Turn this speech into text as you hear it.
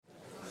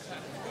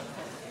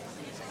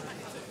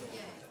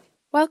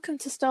Welcome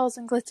to Stars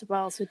and Glitter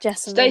Balls with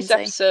Jess and Today's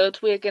Lindsay. episode,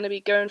 we're going to be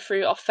going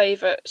through our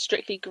favourite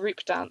Strictly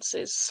group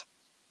dances.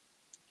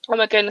 And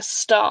we're going to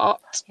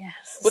start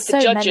with the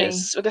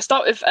judges. We're going to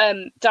start with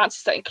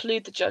dances that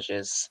include the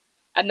judges,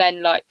 and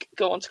then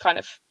go on to kind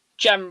of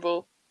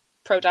general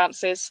pro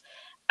dances,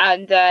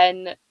 and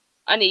then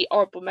any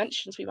honourable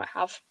mentions we might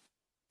have.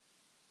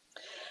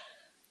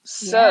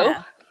 So,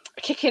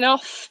 kicking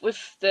off with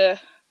the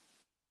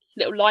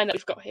little lineup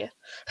we've got here.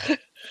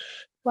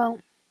 Well,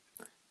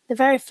 the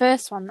very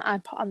first one that I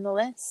put on the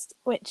list,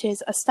 which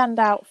is a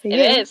standout for you,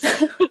 is.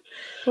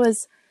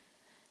 was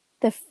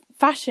the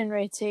fashion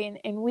routine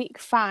in week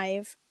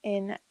 5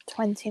 in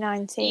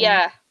 2019.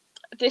 Yeah,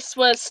 this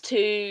was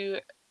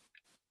to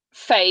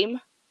Fame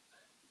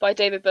by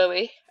David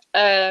Bowie.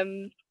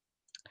 And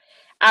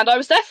I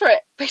was there for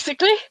it,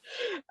 basically.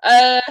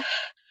 I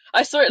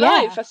saw it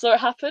live. I saw it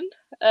happen.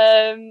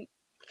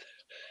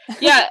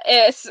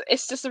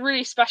 It's just a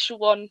really special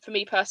one for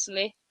me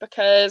personally,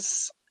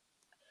 because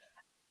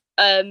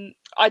I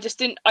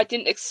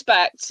didn't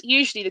expect.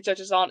 Usually the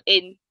judges aren't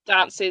in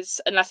dances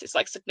unless it's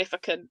like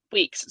significant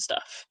weeks and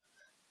stuff.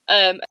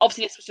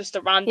 Obviously this was just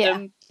a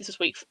random. This was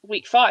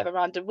week 5, a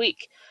random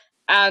week,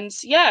 and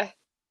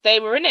they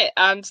were in it,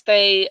 and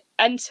they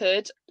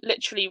entered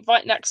literally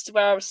right next to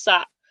where I was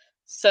sat.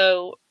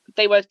 So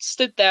they were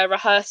stood there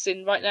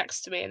rehearsing right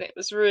next to me, and it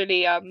was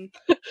really it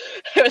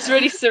was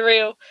really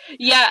surreal.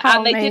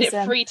 And they did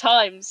it 3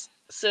 times.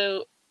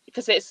 So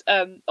because it's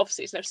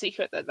obviously it's no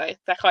secret that they're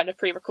kind of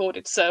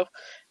pre-recorded, so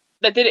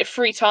they did it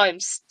 3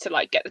 times to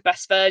get the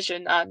best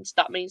version, and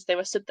that means they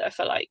were stood there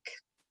for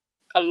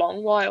a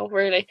long while,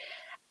 really.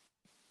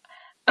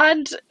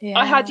 And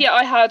I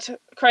had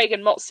Craig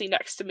and Motzi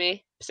next to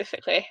me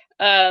specifically.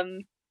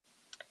 Said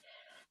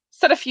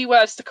a few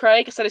words to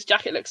Craig. I said his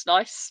jacket looks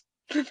nice.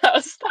 that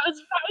was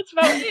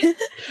about it.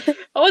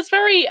 I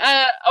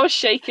was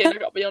shaking, I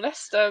gotta be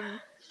honest.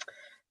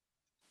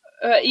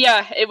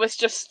 It was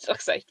just, like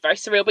I say, very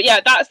surreal. But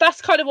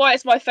that's kind of why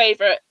it's my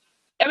favourite.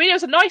 I mean, it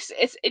was a nice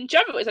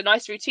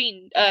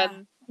routine. I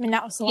mean,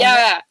 that was the one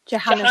that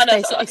Johannes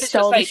basically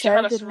stole the show.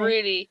 Johannes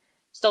really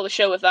stole the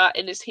show with that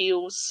in his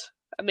heels.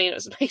 I mean, it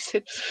was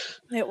amazing.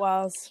 It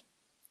was.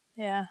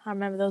 Yeah, I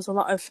remember there was a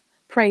lot of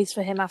praise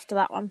for him after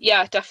that one.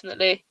 Yeah,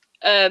 definitely.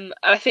 And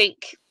I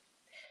think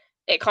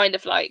it kind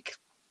of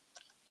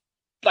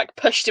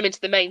pushed him into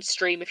the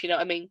mainstream, if you know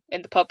what I mean,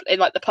 in the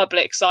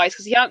public side,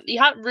 because you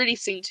hadn't really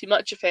seen too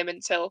much of him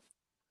until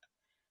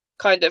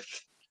kind of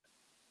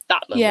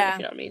that moment, if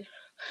you know what I mean.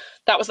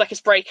 That was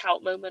his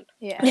breakout moment.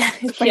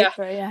 His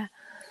breakthrough.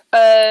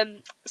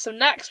 So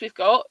next we've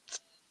got,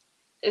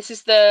 this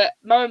is the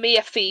Mamma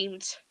Mia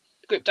themed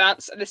group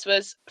dance, and this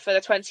was for the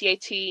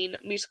 2018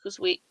 Musicals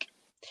Week.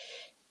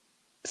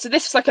 So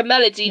this was a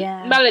melody,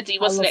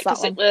 wasn't it?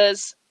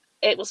 Because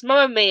it was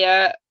Mamma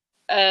Mia.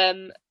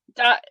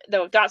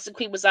 Dancing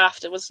Queen was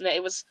after, wasn't it?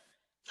 It was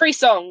 3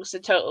 songs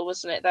in total,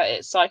 wasn't it? That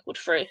it cycled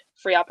through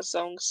 3 ABBA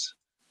songs.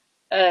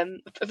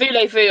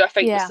 Voulez-Vous, I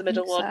think, was the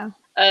middle one.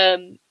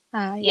 And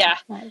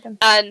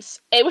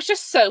it was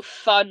just so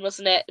fun,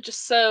 wasn't it?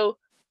 Just so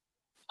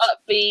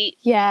upbeat.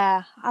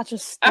 Yeah, I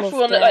just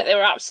everyone looked like they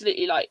were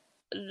absolutely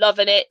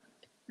loving it,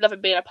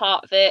 loving being a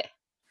part of it.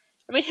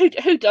 I mean,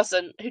 who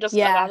doesn't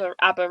love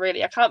ABBA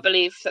really? I can't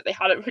believe that they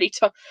hadn't really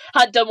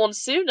hadn't done one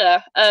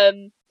sooner.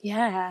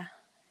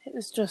 It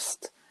was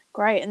just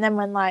great. And then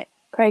when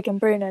Craig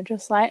and Bruno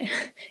just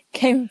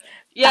came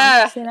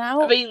dancing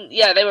out. I mean,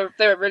 they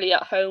were really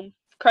at home.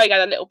 Craig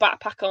had a little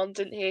backpack on,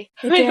 didn't he?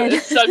 He did.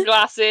 With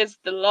sunglasses,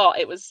 the lot.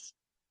 It was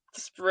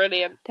just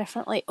brilliant.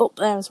 Definitely up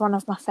there as one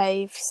of my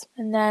faves.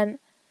 And then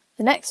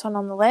the next one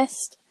on the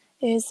list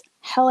is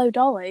Hello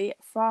Dolly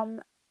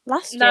from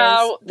last year's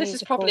Now, this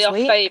is probably our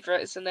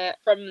favourite, isn't it?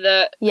 From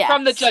the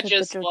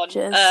judges one.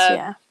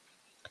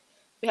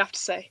 We have to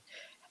say.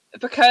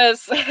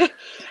 Because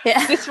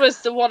this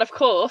was the one, of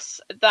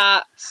course,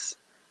 that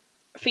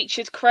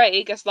featured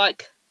Craig as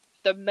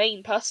the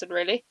main person,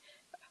 really,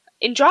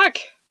 in drag.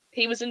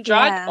 He was in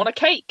drag on a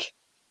cake,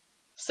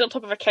 still on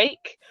top of a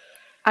cake,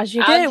 as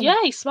you do. Yeah,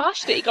 he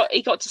smashed it.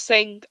 He got to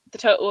sing the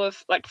total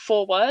of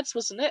 4 words,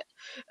 wasn't it?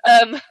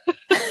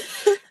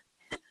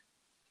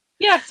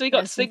 So he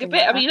got to sing a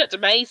bit. I mean, he looked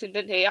amazing,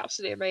 didn't he?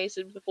 Absolutely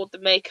amazing with all the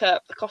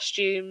makeup, the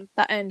costume.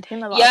 That earned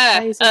him a lot of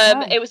praise as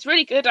well. It was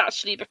really good,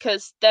 actually,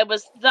 because there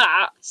was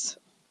that,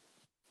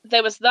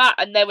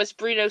 and there was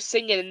Bruno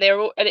singing, and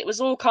it was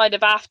all kind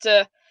of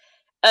after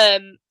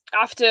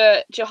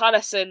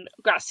Johannes and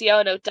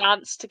Graziano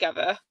danced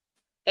together.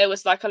 There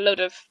was a load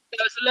of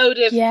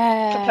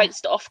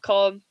complaints to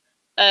Ofcom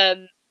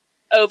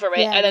over it,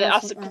 and then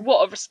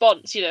what a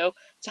response, to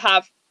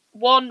have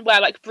one where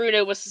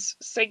Bruno was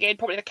singing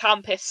probably the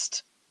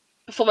campest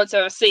performance I've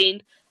ever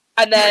seen,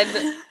 and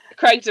then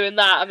Craig doing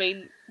that. I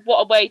mean, what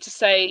a way to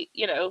say,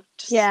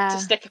 to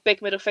stick a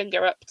big middle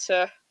finger up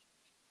to,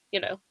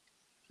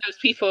 those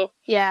people.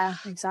 Yeah,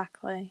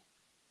 exactly.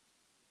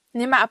 And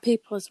the amount of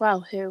people as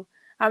well who,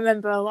 I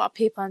remember a lot of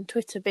people on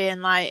Twitter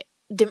being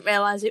didn't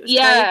realise it was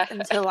Craig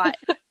until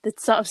they'd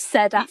sort of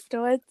said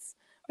afterwards,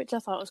 which I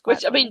thought was quite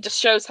Which, I mean,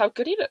 just shows how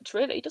good he looked,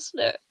 really, doesn't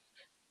it?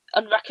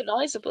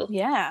 Unrecognisable.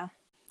 Yeah.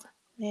 I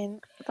mean,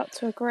 I've got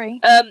to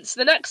agree. So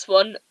the next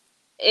one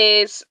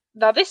is...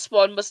 Now, this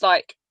one was,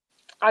 like...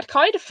 I'd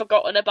kind of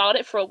forgotten about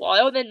it for a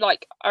while, and then,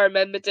 like, I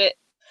remembered it.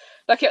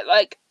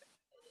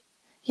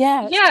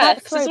 Yeah,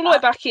 because it's all the way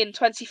back in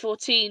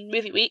 2014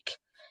 Movie Week,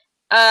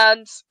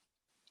 and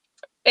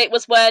it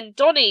was when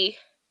Donnie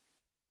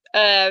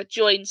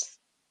joined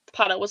the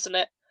panel, wasn't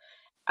it?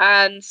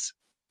 And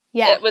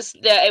it was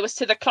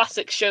to the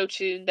classic show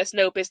tune, "There's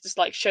No Business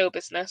Like Show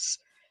Business."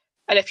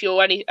 And if you're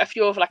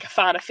like a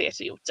fan of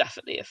theatre, you'll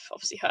definitely have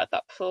obviously heard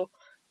that before.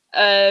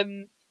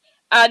 And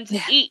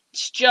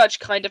each judge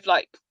kind of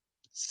like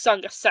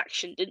sung a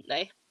section, didn't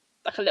they?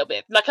 Like a little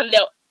bit, like a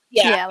little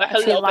bit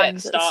at the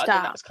start,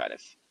 and that was kind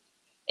of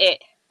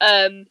it.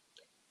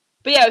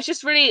 But yeah, it was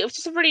just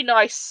a really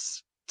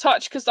nice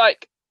touch, because,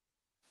 like,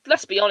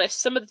 let's be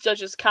honest, some of the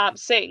judges can't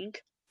sing,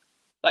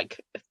 like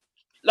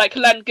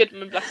Len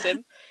Goodman, bless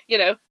him. You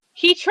know,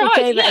 he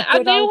tried,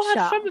 and they all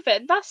had fun with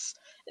it, and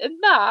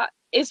that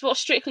is what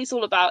Strictly's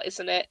all about,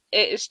 isn't it?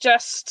 It is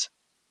just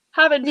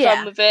having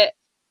fun with it.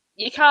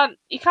 You can't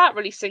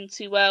really sing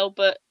too well,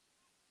 but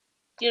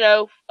you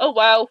know, oh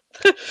well,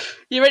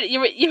 you're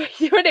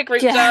in a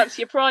group dance.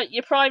 Your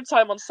prime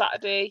time on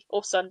Saturday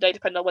or Sunday,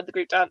 depending on when the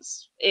group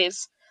dance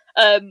is.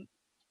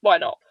 Why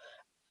not?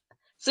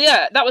 So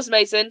yeah, that was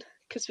amazing,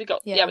 because we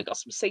got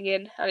some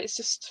singing, and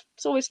it's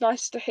always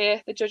nice to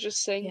hear the judges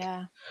sing.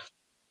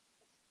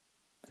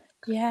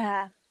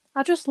 Yeah.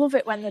 I just love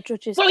it when the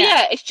judges. Well,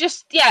 it's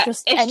just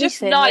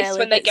nice really,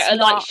 when they get a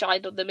light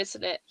shined on them,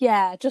 isn't it?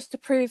 Yeah, just to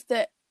prove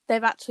that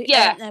they've actually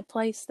earned their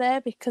place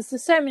there, because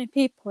there's so many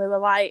people who are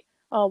like,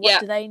 "Oh,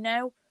 what do they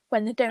know?"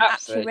 when they don't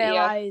actually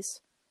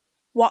realise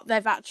what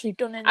they've actually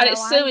done in their life. And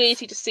it's so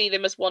easy to see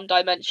them as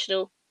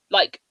one-dimensional.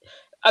 Like,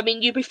 I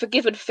mean, you'd be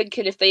forgiven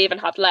thinking if they even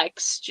had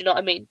legs. Do you know what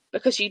I mean?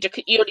 Because you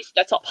only see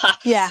their top half.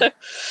 Yeah. So,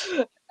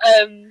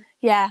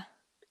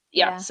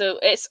 So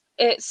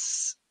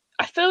it's.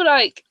 I feel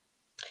like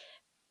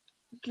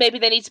maybe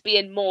they need to be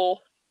in more.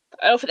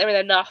 I don't think they're in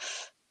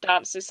enough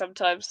dances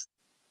sometimes.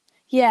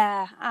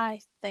 Yeah, I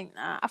think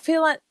that. I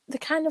feel like they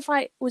kind of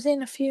like was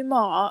in a few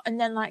more,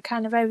 and then like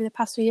kind of over the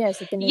past few years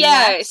they've been in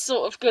less. It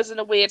sort of goes in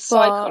a weird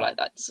cycle like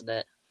that, doesn't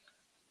it?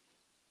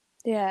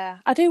 Yeah,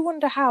 I do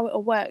wonder how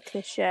it'll work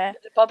this year.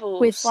 The bubbles.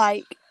 With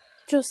like,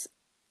 just,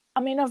 I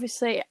mean,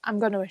 obviously I'm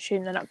going to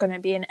assume they're not going to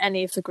be in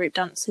any of the group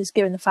dances,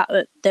 given the fact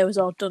that they was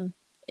all done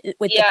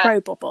with the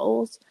pro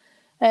bubbles.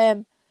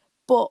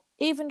 But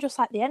even just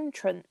like the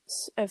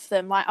entrance of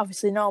them, like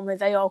obviously normally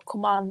they all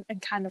come on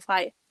and kind of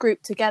like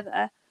group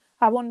together.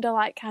 I wonder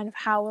like kind of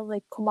how will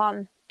they come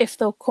on, if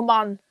they'll come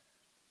on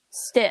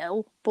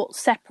still but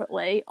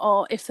separately,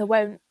 or if they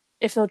won't,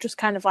 if they'll just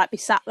kind of like be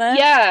sat there.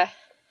 Yeah.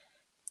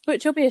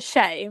 Which will be a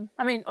shame.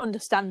 I mean,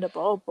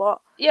 understandable, but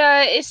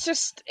yeah, it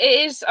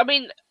is. I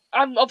mean,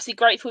 I'm obviously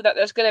grateful that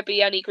there's going to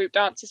be any group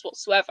dances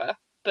whatsoever,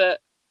 but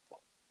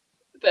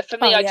for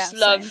me,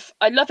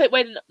 I love it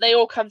when they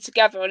all come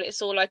together and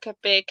it's all like a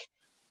big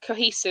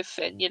cohesive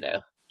thing, you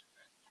know.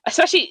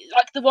 Especially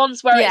like the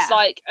ones where it's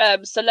like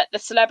the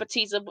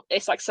celebrities,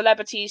 it's like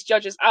celebrities,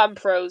 judges, and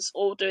pros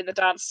all doing the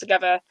dance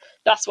together.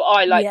 That's what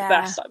I like the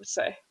best, I would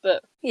say.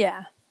 But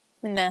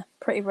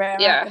pretty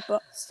rare,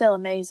 but still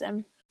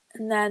amazing.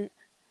 And then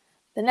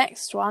the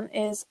next one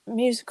is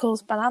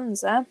Musicals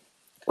Bonanza,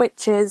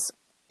 which is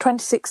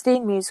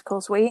 2016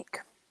 Musicals Week.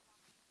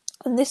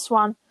 And this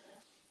one,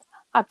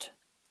 I'd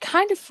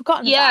kind of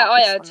forgotten about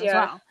this one as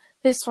well.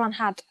 This one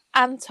had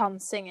Anton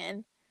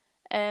singing,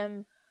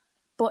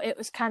 but it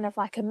was kind of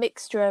like a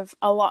mixture of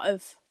a lot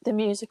of the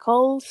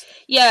musicals.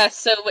 Yeah,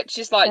 so which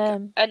is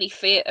like any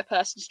theatre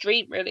person's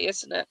dream, really,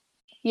 isn't it?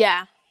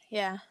 Yeah,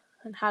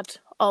 and had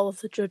all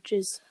of the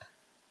judges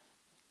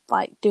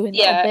like doing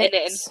little bits.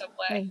 In it in some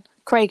way. And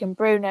Craig and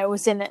Bruno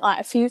was in it like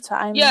a few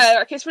times. Yeah,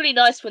 like it's really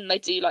nice when they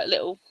do like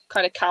little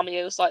kind of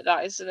cameos like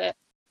that, isn't it?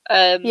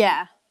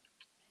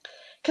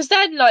 Because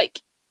then,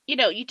 like, you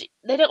know,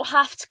 they don't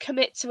have to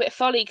commit to it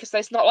fully, because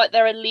it's not like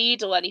they're a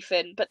lead or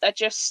anything, but they're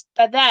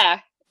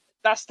there.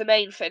 That's the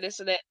main thing,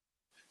 isn't it?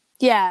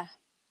 Yeah.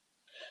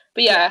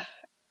 But yeah.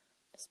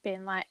 Just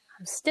being like,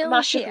 I'm still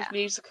mashup here. Of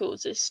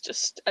musicals is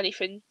just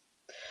anything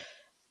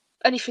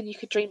you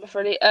could dream of,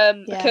 really.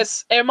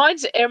 Because it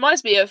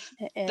reminds me of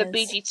the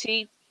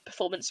BGT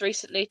performance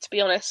recently, to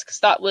be honest, because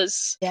that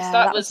was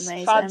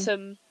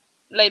Phantom,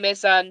 Les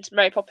Mis, and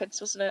Mary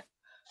Poppins, wasn't it?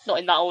 Not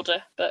in that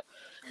order, but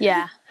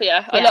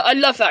I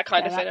love that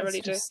kind of thing. I really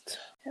do.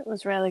 It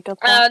was really good.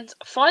 And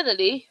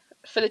finally,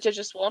 for the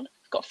judges one,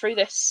 got through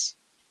this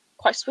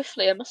quite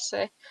swiftly, I must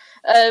say.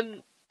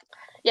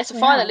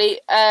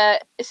 Finally,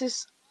 this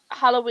is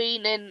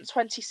Halloween in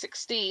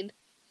 2016,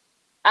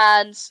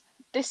 and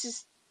this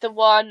is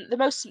the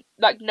most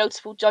like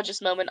notable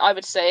judges moment, I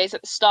would say, is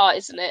at the start,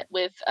 isn't it,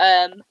 with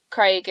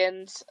Craig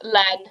and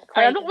Len.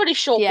 And I'm not really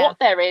sure what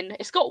they're in.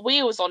 It's got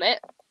wheels on it.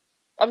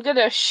 I'm going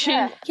to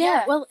assume.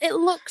 Yeah, well, it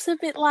looks a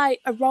bit like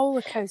a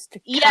roller coaster.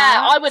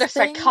 Yeah, I would have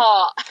said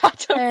cart. I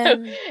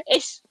don't know.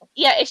 It's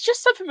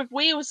just something with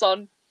wheels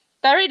on.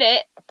 they're in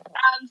it,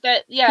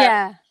 and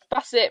yeah,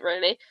 that's it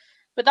really.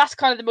 But that's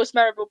kind of the most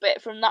memorable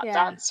bit from that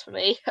dance for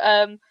me.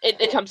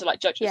 In terms of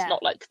like judges,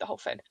 not like the whole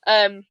thing.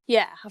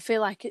 Yeah, I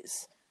feel like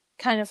it's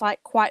kind of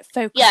like quite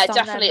focused. Yeah, on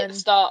definitely them, at the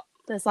start.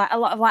 There's like a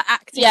lot of like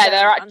acting.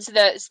 Yeah,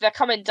 they're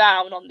coming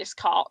down on this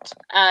cart,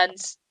 and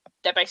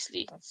they're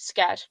basically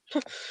scared.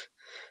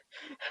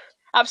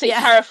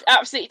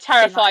 absolutely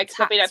terrified because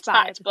they're being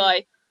attacked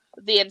by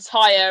the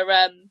entire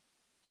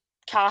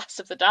cast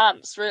of the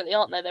dance, really,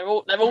 aren't they? They're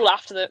all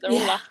after them. They're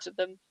all after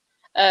them.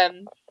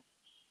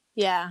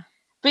 Yeah.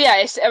 But yeah,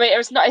 it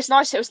was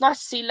nice. It was nice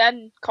to see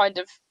Len kind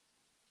of,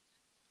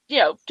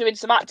 doing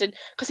some acting,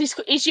 because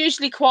he's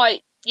usually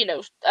quite, I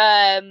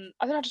don't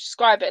know how to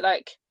describe it.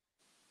 Like,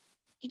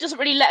 he doesn't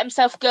really let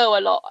himself go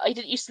a lot. He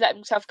didn't used to let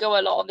himself go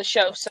a lot on the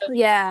show. So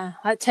yeah,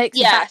 it takes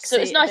a back so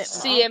it's seat nice to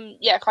see him,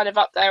 kind of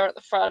up there at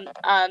the front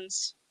and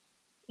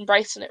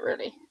embracing it,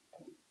 really.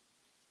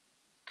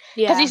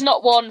 Because he's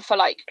not one for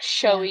like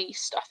showy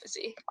stuff, is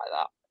he? Like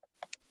that.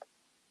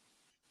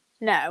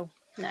 No.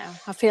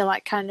 I feel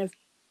like kind of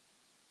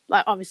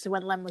like, obviously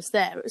when Len was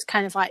there, it was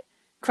kind of like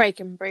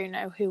Craig and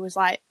Bruno who was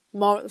like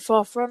more at the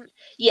forefront.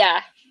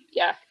 Yeah.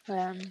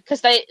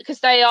 Because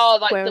they are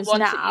like the ones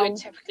that you would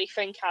typically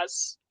think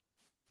as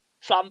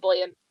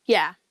flamboyant.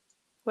 Yeah.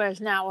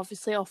 Whereas now,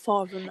 obviously, all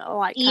four of them are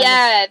like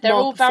they're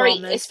all very.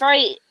 It's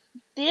very.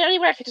 The only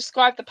way I could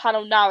describe the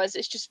panel now is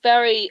it's just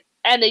very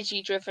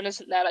energy driven,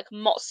 isn't there? Like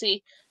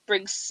Moxie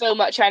brings so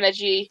much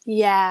energy.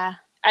 Yeah.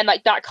 And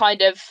like that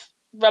kind of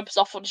rubs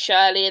off on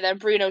Shirley, and then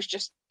Bruno's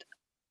just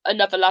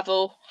another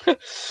level.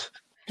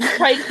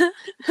 Craig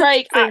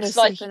acts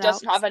like he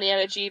doesn't have any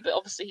energy, but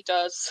obviously he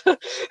does.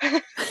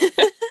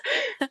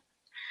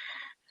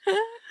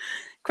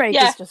 Craig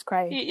is just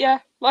Craig. Yeah,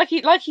 like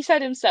he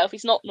said himself,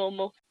 he's not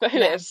normal. But who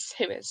is?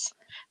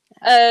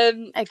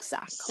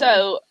 Exactly.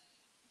 So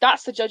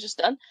that's the judges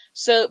done.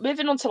 So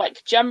moving on to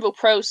like general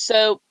pros.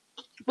 So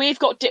we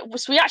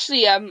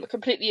actually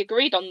completely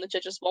agreed on the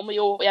judges one. We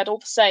had all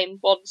the same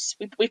ones.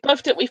 We've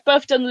both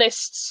done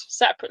lists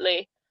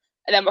separately,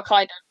 and then we're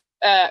kind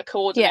of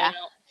coordinating.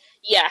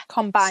 Yeah.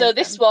 Combined. So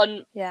this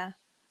one. Yeah.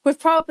 We've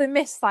probably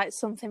missed like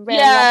something really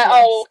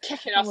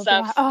kicking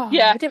ourselves.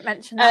 I didn't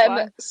mention that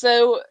one.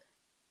 So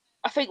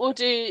I think we'll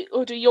do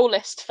your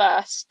list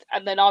first,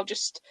 and then I'll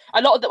just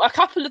a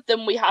couple of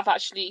them we have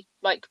actually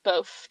like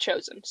both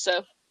chosen.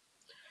 So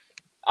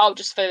I'll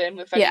just fill in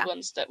with any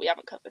ones that we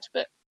haven't covered.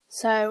 But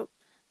so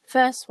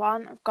first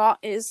one I've got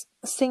is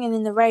Singing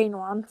in the Rain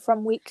one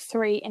from week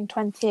 3 in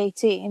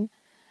 2018,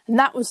 and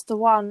that was the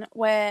one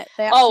where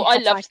they actually I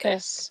loved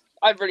this.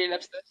 I really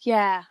loved this.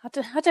 Yeah, I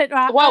don't know how to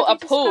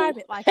describe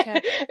it. Like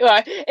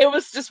it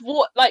was just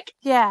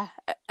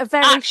a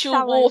very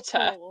actual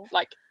water pool.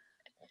 Like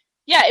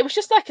it was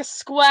just like a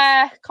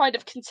square kind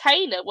of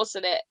container,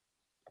 wasn't it?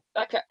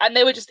 And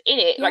they were just in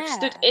it, like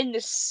stood in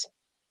this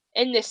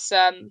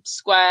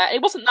square.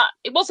 It wasn't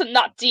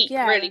that deep,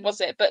 really,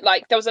 was it? But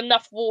like there was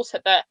enough water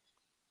that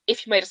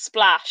if you made a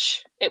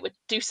splash, it would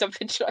do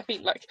something. Do you know what I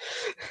mean? Like,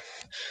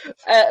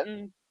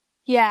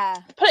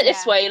 put it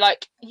this way,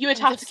 like you would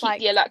have to keep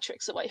the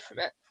electrics away from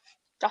it.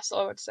 That's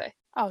all I would say.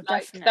 Oh,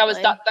 like, definitely. There was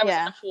enough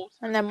water.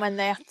 And then when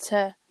they had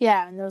to,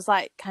 and there was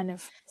like kind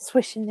of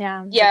swishing the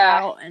arms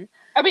about, and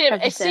I mean,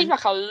 it seemed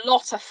like a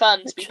lot of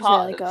fun to be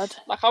part really of. Good.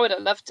 Like I would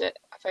have loved it,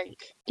 I think.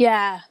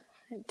 Yeah,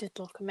 it did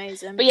look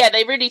amazing. But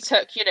they really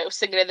took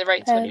Singing in the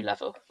Rain to a new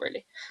level,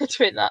 really,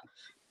 doing that.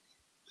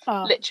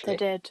 Oh, literally,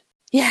 they did.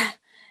 Yeah,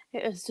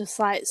 it was just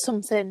like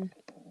something,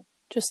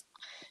 just.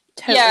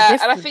 Totally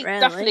different, and I think really.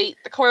 definitely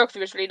the choreography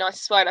was really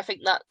nice as well. And I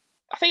think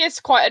it's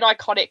quite an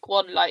iconic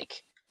one.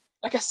 Like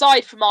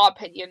aside from our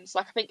opinions,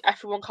 like I think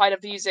everyone kind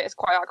of views it as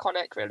quite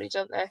iconic, really,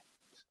 don't they?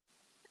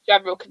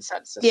 General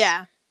consensus.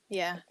 Yeah,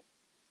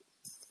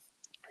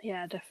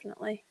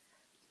 definitely.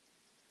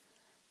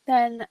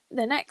 Then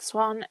the next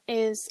one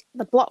is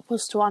the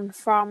blockbuster one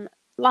from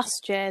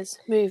last year's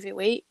movie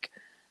week,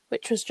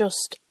 which was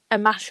just a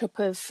mashup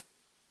of.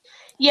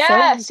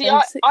 Films, see,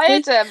 I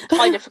had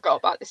kind of forgot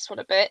about this one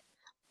a bit.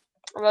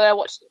 And then I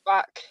watched it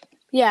back.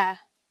 Yeah.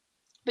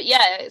 But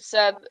it's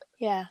so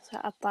I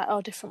had like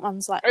all different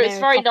ones like. It was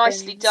very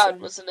nicely done,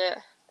 wasn't it?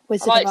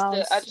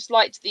 I just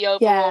liked the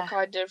overall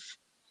kind of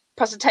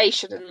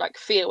presentation and like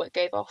feel it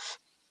gave off.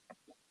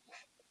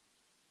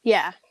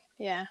 Yeah.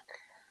 I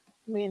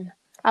mean,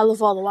 I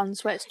love all the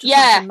ones where it's just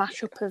like a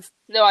mashup of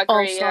I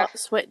agree, all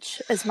sorts,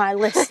 which, as my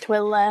list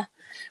will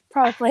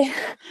probably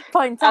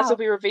point out. As will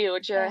be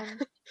revealed,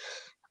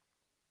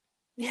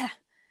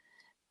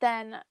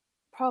 Then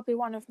probably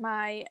one of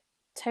my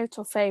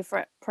total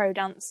favourite pro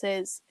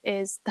dances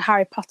is the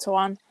Harry Potter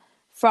one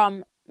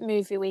from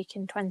Movie Week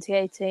in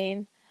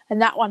 2018,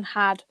 and that one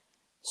had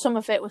some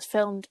of it was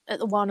filmed at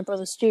the Warner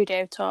Brothers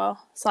studio tour.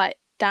 It's like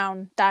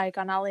down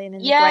Diagon Alley and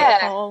in the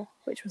Great Hall,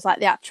 which was like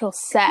the actual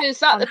set. Is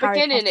that on the Harry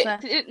beginning?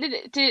 Potter.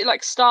 Did it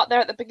like start there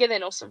at the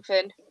beginning or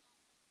something?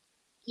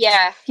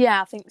 Yeah,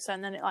 I think so,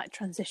 and then it like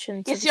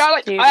transitioned. To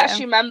I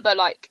actually remember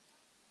like.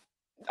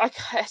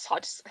 It's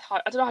hard. I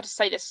don't know how to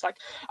say this. Like,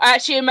 I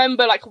actually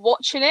remember like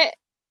watching it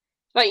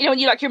Like, you know, when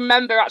you like you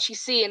remember actually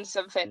seeing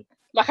something.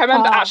 Like, I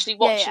remember actually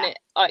watching it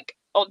like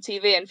on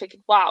TV and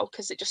thinking, wow,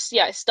 because it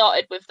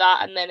started with that,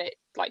 and then it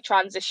like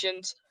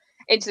transitioned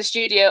into the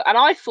studio. And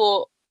I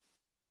thought,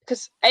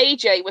 because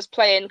AJ was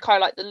playing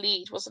kind of like the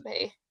lead, wasn't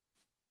he?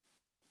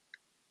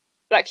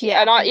 Like,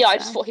 I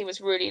just thought he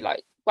was really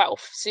like well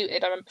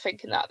suited. I remember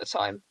thinking that at the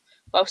time,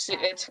 well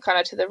suited kind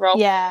of to the role.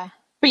 Yeah.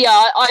 But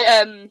yeah,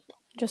 I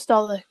just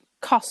all the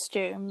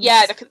costumes.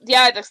 Yeah,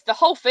 the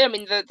whole film. I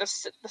mean, the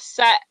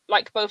set,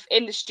 like both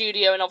in the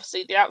studio and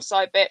obviously the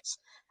outside bits,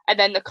 and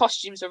then the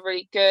costumes are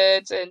really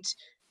good, and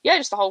yeah,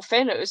 just the whole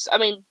thing. It was. I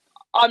mean,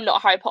 I'm not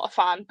a Harry Potter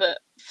fan, but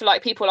for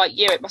like people like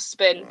you, it must have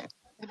been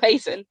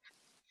amazing.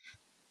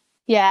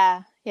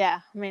 Yeah.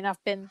 I mean,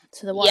 I've been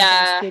to the ones in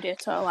the studio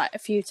tour like a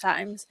few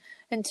times,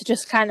 and to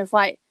just kind of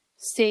like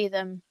see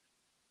them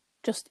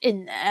just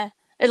in there,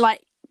 and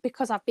like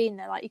because I've been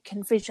there, like you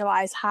can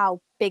visualize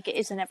how big it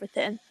is and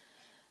everything.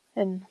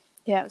 And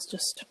yeah, that was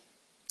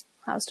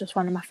just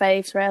one of my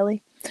faves,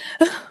 really.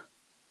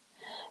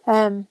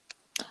 And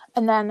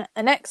then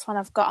the next one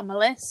I've got on my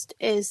list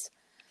is,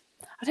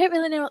 I don't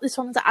really know what this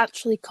one's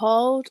actually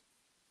called.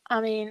 I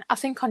mean, I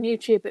think on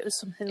YouTube it was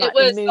something like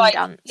the Moon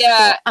Dance.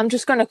 Yeah, I'm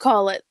just going to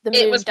call it the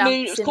Moon Dance.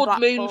 It was called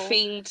Moon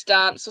Themed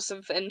Dance or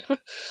something.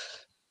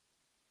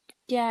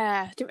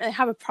 Yeah, I didn't really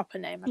have a proper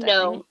name. I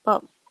don't think,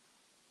 but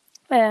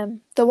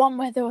the one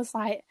where there was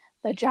like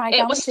the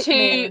gigantic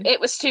moon. It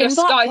was to A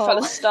Sky Full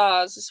of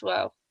Stars as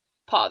well.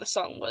 Part of the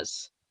song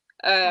was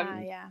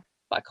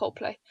by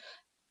Coldplay.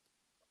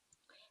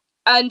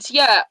 And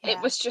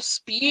it was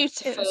just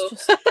beautiful. It was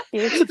just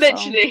beautiful.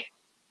 Literally.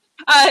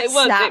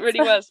 It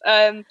really was.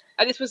 And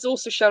this was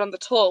also shown on the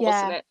tour,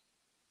 wasn't it?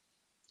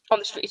 On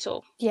the Street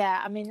Tour.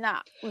 Yeah, I mean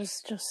that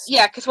was just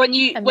because when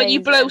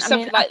you blow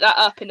something like that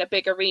up in a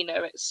big arena,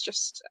 it's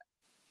just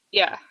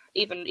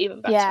even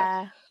better.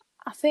 Yeah,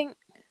 I think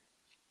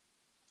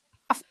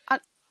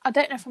I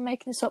don't know if I'm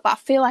making this up, but I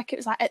feel like it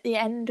was like at the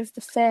end of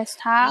the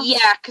first half.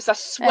 Yeah, because I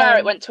swear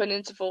it went to an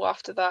interval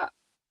after that.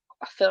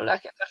 I feel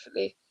like it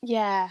definitely.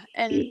 Yeah,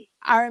 and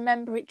I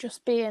remember it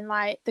just being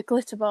like the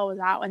glitter ball was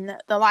out and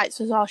the lights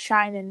was all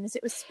shining as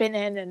it was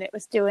spinning and it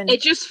was doing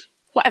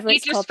whatever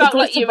it's called. You just felt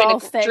like you were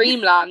in a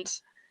dreamland.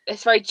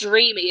 It's very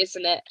dreamy,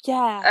 isn't it?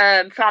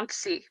 Yeah.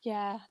 Fantasy.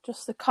 Yeah,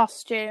 just the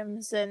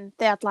costumes, and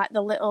they had like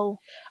the little.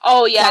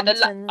 Oh yeah,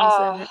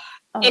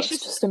 it's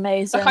just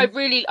amazing. Like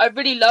I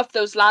really love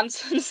those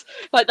lanterns,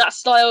 like those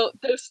style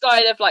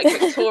of like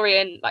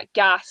Victorian like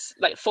gas,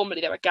 like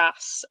formerly they were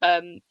gas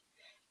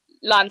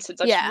lanterns.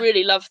 I just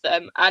really love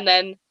them, and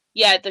then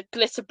the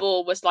glitter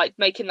ball was like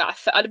making that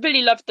effect. I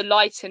really loved the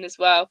lighting as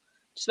well,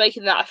 just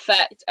making that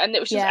effect, and it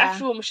was just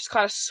everyone was just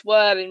kind of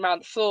swirling around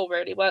the floor,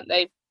 really, weren't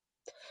they?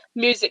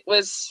 Music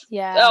was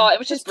it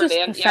was just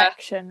brilliant. Just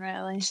perfection,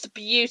 really. Just a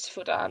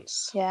beautiful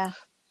dance. Yeah.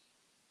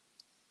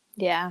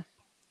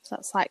 So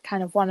that's like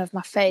kind of one of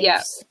my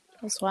faves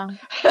as well.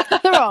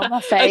 They're all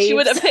my faves. She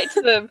would have picked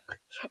them.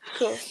 Of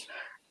course.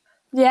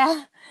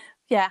 Yeah,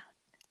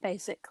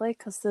 basically,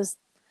 because there's.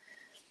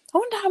 I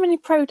wonder how many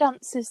pro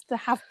dances there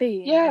have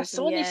been. Yeah,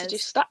 someone needs to do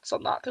stats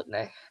on that, don't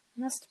they?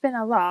 Must have been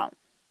a lot.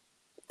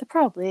 There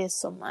probably is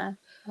somewhere.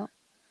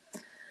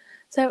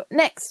 So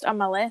next on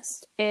my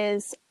list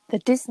is the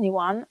Disney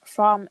one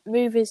from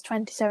Movies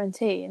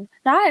 2017.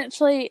 Now,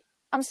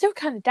 I'm still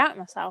kind of doubting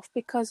myself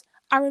because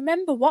I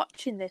remember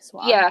watching this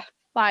one. Yeah.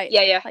 Like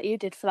you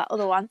did for that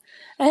other one.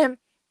 And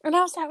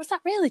I was like, was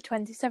that really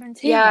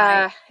 2017?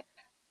 Yeah. Like,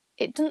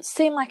 it doesn't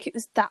seem like it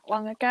was that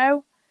long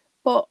ago,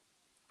 but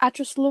I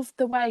just loved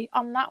the way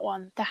on that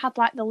one they had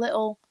like the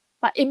little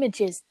like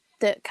images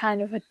that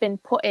kind of had been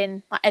put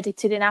in, like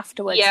edited in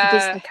afterwards, the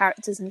Disney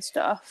characters and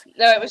stuff.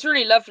 No, it was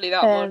really lovely,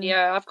 that one.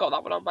 Yeah, I've got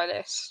that one on my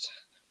list.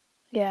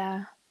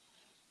 Yeah.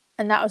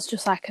 And that was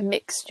just like a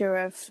mixture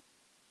of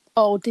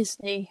all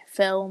Disney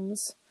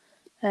films.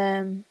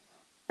 And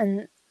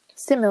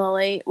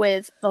similarly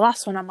with the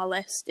last one on my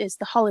list is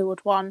the Hollywood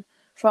one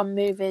from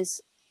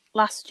Movies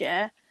last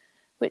year,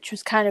 which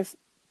was kind of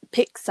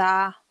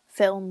Pixar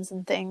films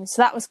and things.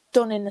 So that was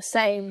done in the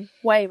same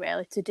way,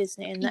 really, to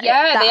Disney. And they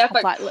had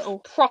like little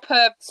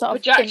proper sort of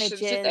projections,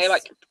 didn't they?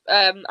 Like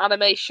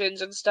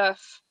animations and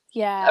stuff.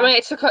 Yeah. I mean,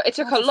 it took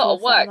a lot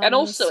of work, and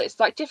also it's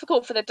like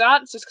difficult for the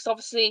dancers because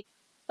obviously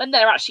when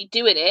they're actually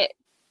doing it,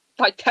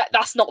 like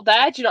that's not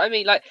there. Do you know what I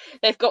mean? Like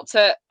they've got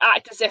to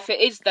act as if it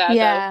is there.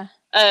 Yeah.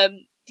 Though.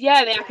 They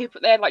had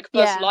people. They had like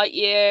Buzz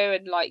Lightyear,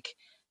 and like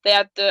they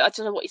had I don't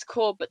know what he's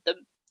called, but I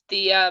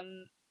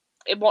don't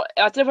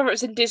know whether it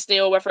was in Disney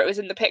or whether it was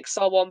in the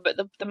Pixar one, but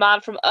the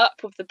man from Up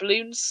with the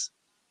balloons,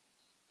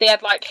 they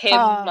had like him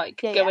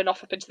going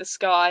off up into the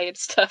sky and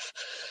stuff.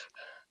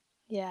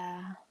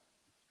 Yeah,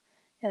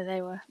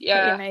 they were pretty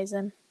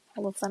amazing.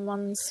 I love them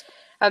ones.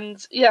 And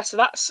so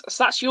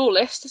that's your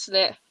list, isn't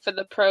it, for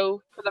the pro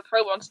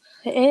ones?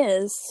 It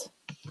is.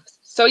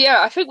 So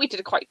I think we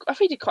did quite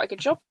a good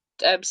job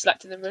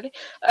selecting them, really.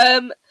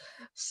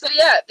 So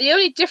the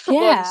only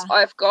different ones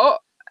I've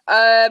got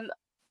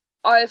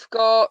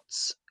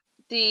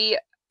the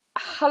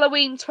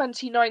Halloween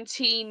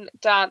 2019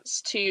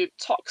 dance to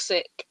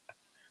Toxic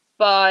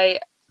by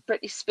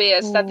Britney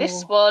Spears. Ooh. Now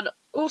this one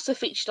also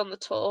featured on the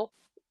tour,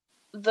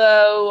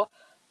 though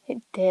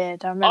it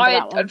did. I remember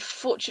that one.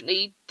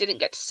 Unfortunately didn't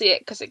get to see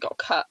it because it got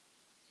cut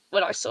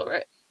when I saw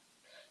it.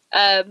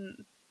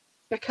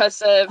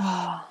 Because of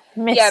the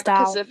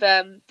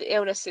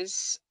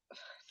illnesses.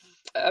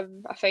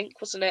 I think,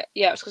 wasn't it?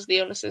 Yeah, it was because of the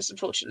illnesses,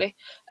 unfortunately.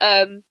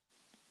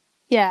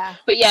 Yeah.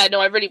 But yeah,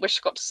 no, I really wish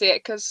I got to see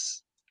it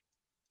because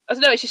I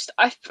don't know. It's just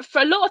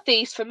for a lot of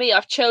these, for me,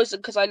 I've chosen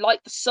because I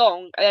like the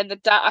song, and then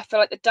I feel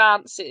like the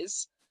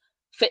dances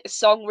fit the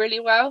song really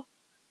well.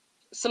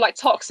 So like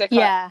Toxic,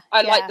 I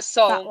like the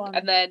song,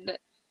 and then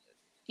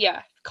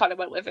kind of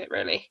went with it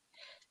really.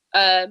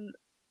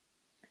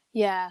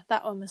 Yeah,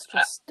 that one was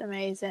just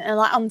amazing, and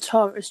like on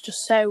tour, it was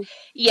just so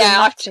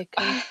dramatic.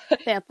 And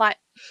they had like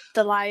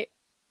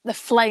the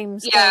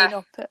flames going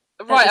up at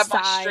the side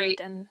my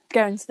street and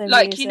going to the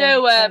music.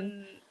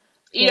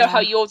 You know how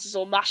yours is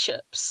all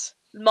mashups.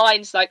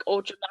 Mine's like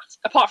all dramatic,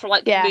 apart from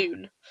like the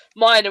moon.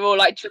 Mine are all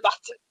like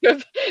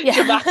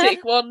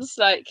dramatic ones.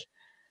 Like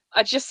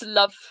I just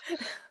love.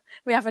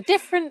 We have a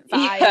different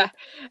vibe.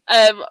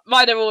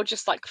 Mine are all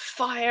just like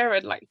fire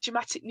and like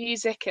dramatic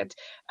music, and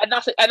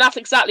that's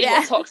exactly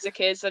what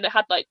Toxic is. And it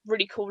had like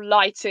really cool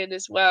lighting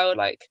as well.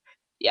 Like,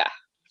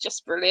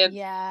 just brilliant.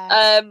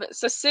 Yeah.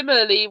 So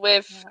similarly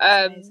with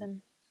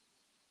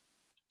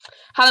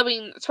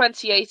Halloween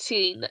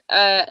 2018,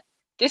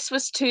 this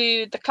was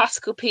to the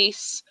classical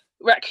piece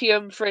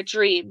Requiem for a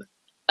Dream,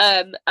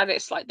 and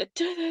it's like like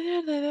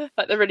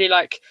the really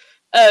like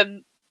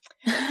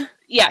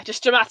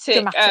just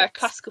dramatic.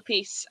 Classical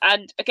piece.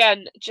 And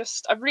again,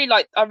 I really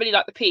like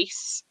the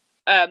piece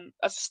as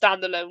a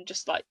standalone,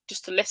 just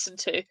to listen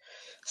to.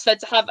 So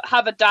to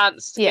have a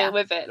dance to go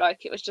with it,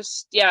 like it was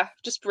just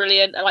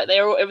brilliant. And like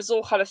it was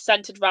all kind of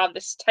centered around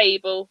this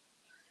table,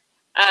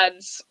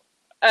 and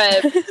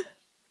it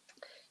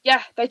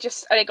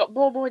got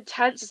more and more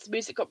intense as the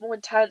music got more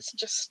intense, and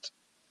just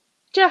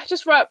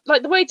right,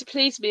 like the way to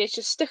please me is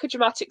just stick a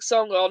dramatic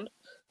song on,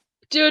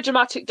 do a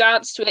dramatic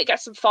dance to it, get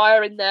some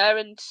fire in there,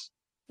 and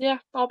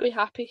I'll be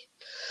happy.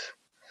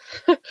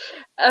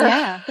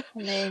 I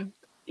mean,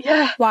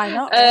 why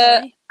not?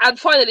 Really? And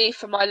finally,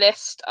 for my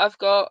list, I've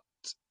got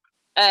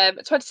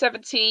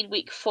 2017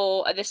 week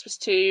 4, and this was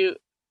to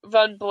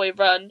Run Boy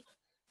Run.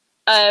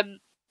 I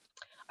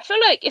feel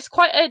like it's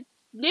quite a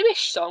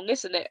newish song,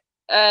 isn't it?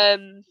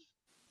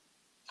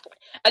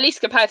 At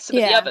least compared to some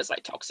of the others,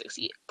 like Toxic's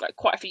like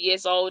quite a few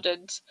years old,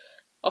 and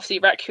obviously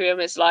Requiem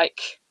is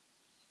like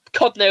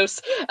God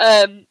knows,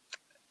 a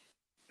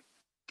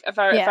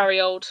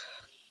very old,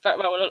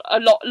 a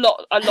lot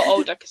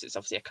older because it's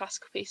obviously a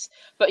classical piece.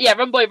 But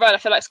Run Boy Run, I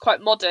feel like it's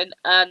quite modern,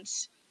 and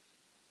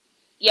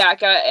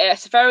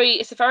it's a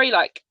very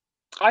like,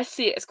 I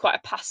see it as quite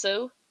a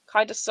passo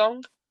kind of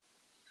song.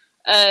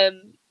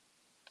 And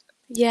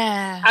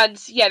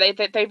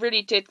they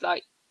really did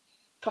like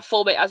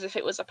perform it as if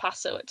it was a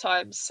passo at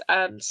times,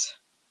 and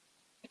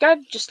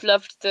again, just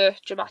loved the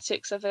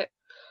dramatics of it.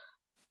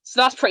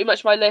 So that's pretty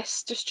much my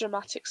list, just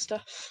dramatic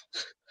stuff.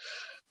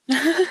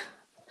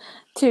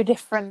 Two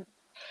different.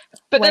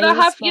 But then I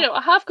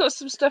have got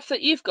some stuff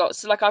that you've got.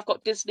 So like I've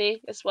got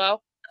Disney as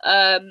well.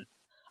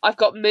 I've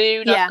got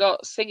Moon. I've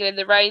got Singing in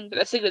the Rain, but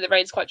the Singing in the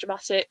Rain is quite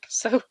dramatic.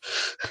 So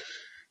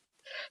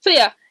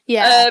yeah.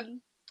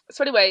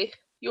 So anyway,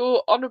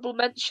 your honourable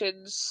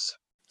mentions.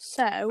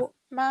 So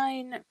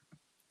mine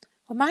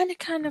are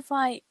kind of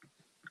like,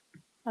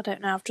 I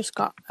don't know. I've just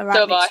got a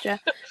right mixture.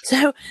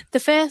 So the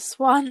first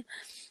one,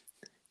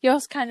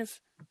 yours kind of,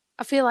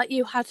 I feel like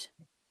you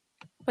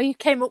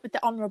came up with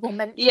the honourable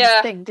mentions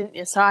thing, didn't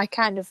you? So I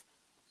kind of,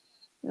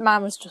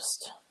 mine was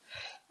just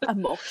a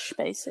mush,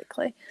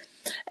 basically.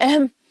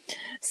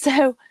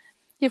 So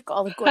you've got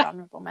all the good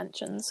honourable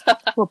mentions.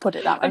 We'll put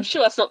it that way. I'm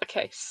sure that's not the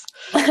case.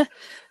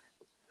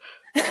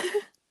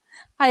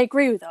 I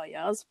agree with all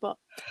yours, but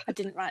I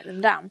didn't write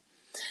them down.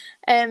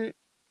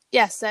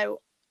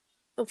 So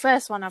the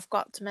first one I've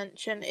got to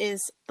mention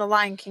is the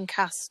Lion King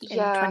cast in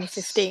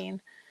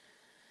 2015.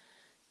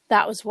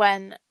 That was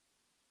when,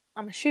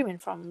 I'm assuming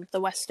from the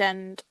West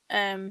End,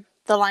 the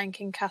Lion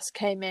King cast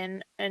came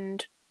in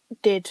and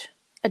did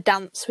a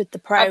dance with the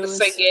pros. And the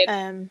singing.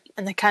 And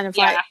they kind of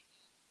they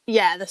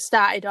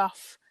started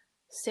off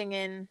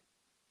singing.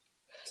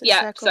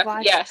 Circle of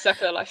Life?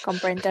 Circle of Life. Gone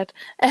brain dead.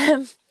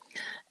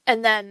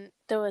 And then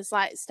there was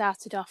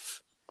started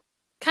off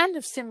kind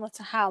of similar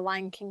to how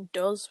Lion King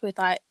does with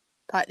like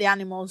the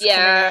animals.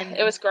 Yeah,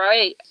 it was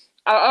great.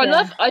 I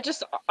love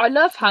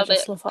how they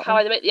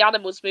make the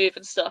animals move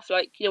and stuff.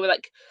 Like,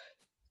 like,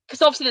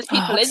 because obviously there's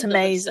people in them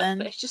amazing. And stuff,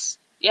 but it's just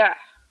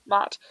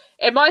mad.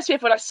 It reminds me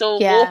of when I saw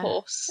War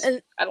Horse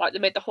and like they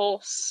made the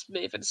horse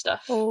move and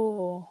stuff.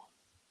 Oh,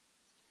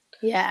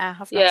 yeah,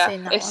 I've not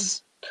seen that one.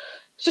 It's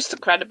just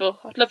incredible.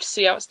 I'd love to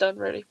see how it's done,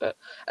 really. But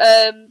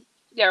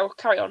we'll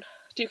carry on.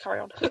 Do carry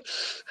on.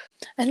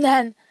 And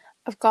then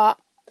I've got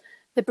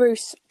the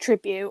Bruce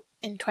tribute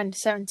in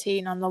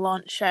 2017 on the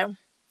launch show.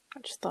 I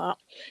just thought,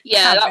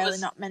 that really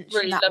was not mention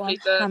really that lovely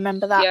one. I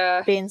remember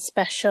that being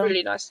special.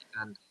 Really nicely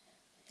done.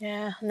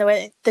 Yeah, and the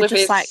way they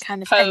just like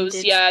kind of pose.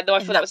 ended. Yeah, no, I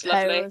thought that was pose.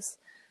 lovely.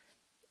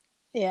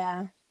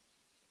 Yeah,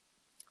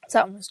 so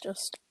that was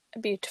just a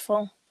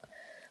beautiful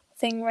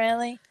thing,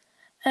 really.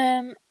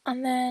 And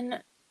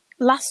then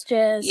last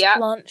year's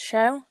launch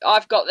show.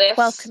 I've got this.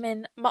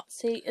 Welcoming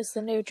Motzi as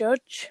the new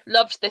judge.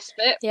 Loved this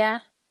bit.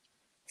 Yeah.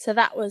 So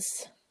that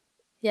was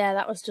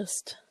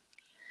just.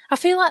 I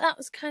feel like that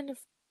was kind of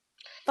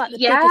like the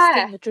biggest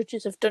thing the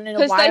judges have done in a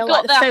while. Because they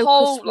got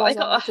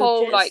their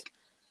whole, like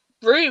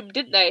room,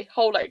 didn't they?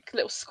 Whole like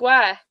little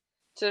square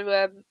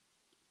to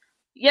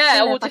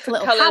all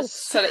different colours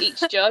for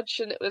each judge,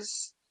 and it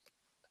was.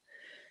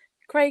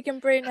 Craig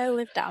and Bruno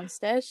live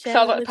downstairs.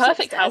 Sounds like a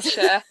perfect house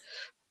share.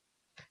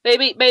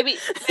 Maybe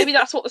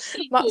that's what the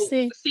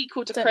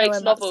sequel to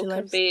Craig's novel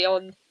can be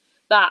on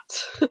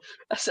that.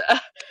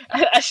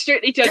 a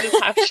strictly judges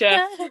house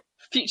share,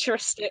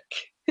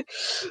 futuristic.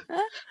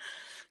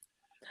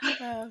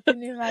 Oh,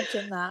 can you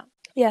imagine that?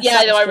 Yes,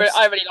 yeah, no, I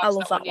really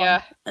liked that one.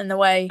 Yeah, and the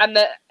way and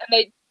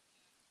they.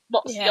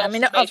 Motzi I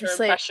mean,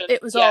 obviously,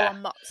 it was all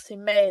on Motzi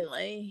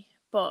mainly,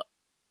 but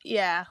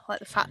yeah, like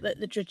the fact that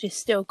the judges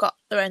still got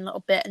their own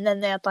little bit, and then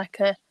they had like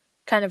a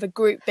kind of a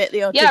group bit.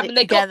 They all did it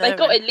together. They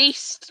got at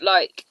least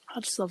like. I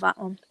just love that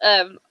one.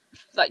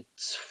 Like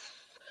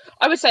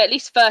I would say at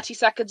least 30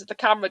 seconds of the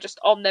camera just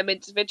on them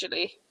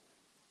individually,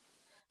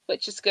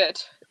 which is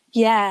good.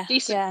 Yeah,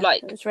 decent.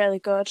 Like it was really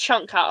good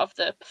chunk out of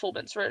the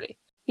performance, really.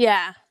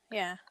 Yeah.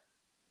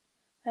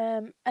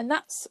 And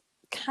that's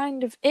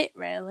kind of it,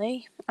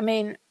 really. I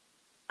mean,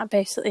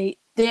 the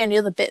only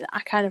other bit that I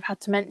kind of had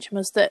to mention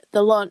was that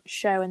the launch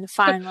show and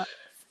the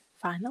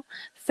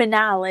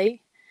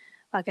finale.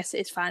 I guess it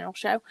is final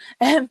show.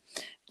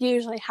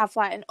 Usually have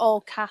like an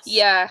all cast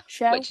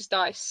show, which is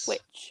nice.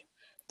 Which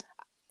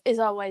is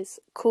always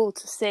cool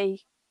to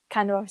see.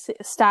 Kind of obviously at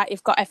the start,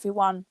 you've got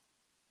everyone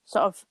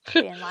sort of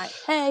being like,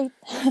 "Hey,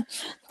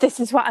 this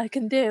is what I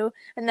can do,"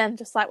 and then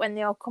just like when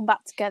they all come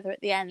back together at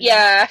the end.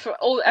 Yeah,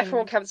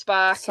 everyone comes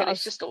back, and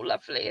it's just all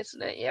lovely,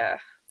 isn't it? Yeah.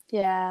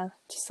 Yeah,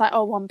 just like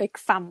all one big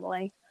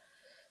family.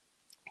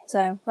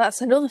 So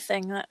that's another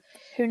thing that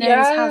who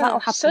knows how that'll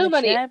happen. So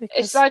many. Year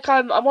because... It's like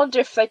I wonder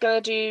if they're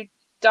going to do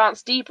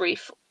dance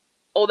debrief,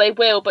 or they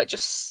will, but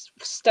just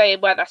stay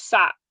where they're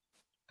sat.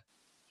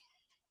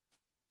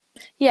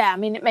 Yeah, I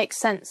mean it makes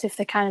sense if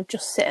they kind of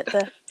just sit at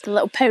the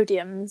little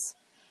podiums.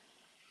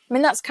 I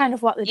mean that's kind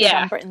of what they did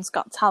on Britain's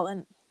Got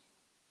Talent,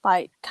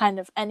 like kind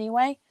of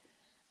anyway.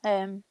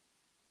 On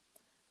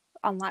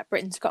like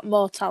Britain's Got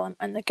More Talent,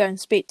 and they go and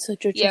speak to the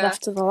judges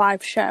after the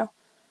live show.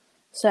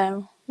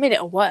 So I mean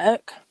it'll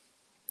work.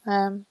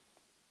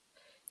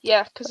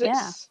 Because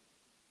it's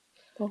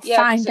we'll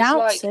find out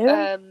like,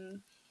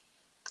 soon.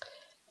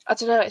 I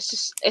don't know.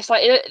 It's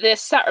like the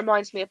set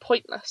reminds me of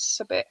Pointless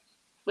a bit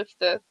with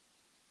the.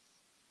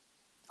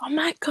 Oh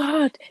my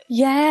god!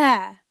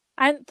 Yeah,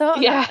 I hadn't thought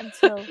of that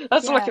until.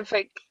 That's all I can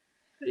think.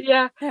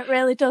 Yeah, it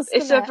really does.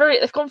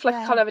 They've gone for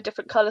like kind of a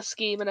different colour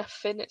scheme and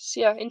everything. It's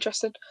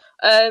interesting.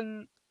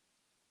 So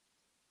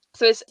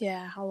it's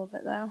I love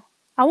it though.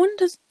 I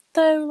wonder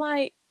though,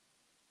 like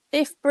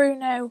if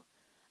Bruno.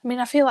 I mean,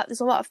 I feel like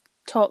there's a lot of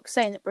talk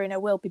saying that Bruno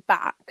will be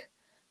back,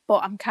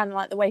 but I'm kind of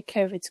like the way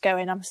COVID's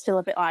going. I'm still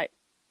a bit like,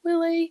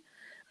 will he?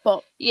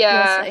 But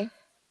we'll see.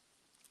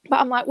 But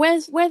I'm like, where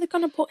are they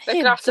going to put him? They're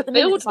going to have to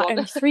build one. Like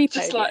only 3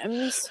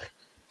 podiums.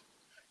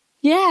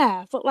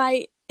 Yeah, but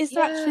like, is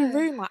there actually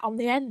room like on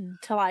the end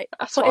to like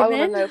That's put what him I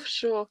want in? to know for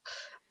sure.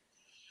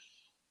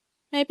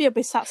 Maybe he'll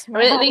be sat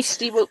somewhere else. At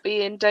least he won't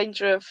be in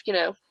danger of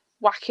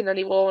whacking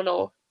anyone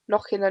or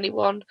knocking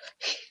anyone.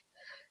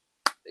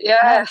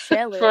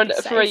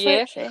 For a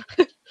year.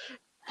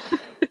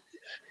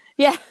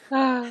 Yeah.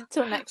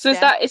 Till next year.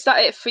 So is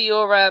that it for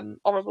your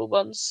honourable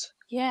ones?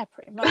 Yeah,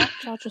 pretty much.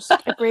 I'll just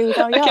agree with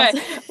all yours.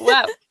 Okay.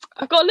 Well,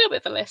 I've got a little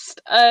bit of a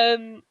list.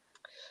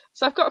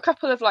 So I've got a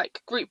couple of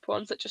like group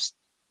ones that just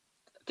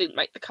didn't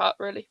make the cut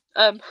really.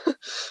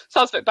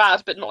 Sounds a bit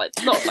bad, but not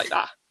like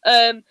that.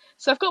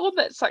 So I've got one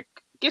that's like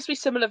gives me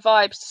similar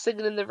vibes to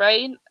Singing in the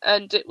Rain,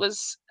 and it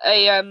was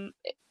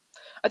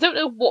I don't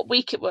know what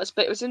week it was,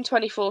 but it was in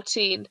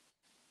 2014,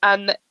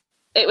 and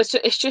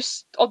it's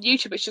just on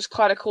YouTube. It's just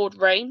kind of called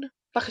Rain.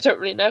 Like I don't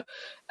really know.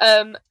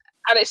 And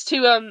it's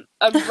to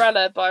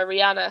Umbrella by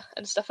Rihanna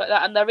and stuff like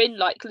that, and they're in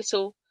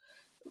little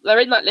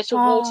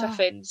water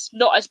fins,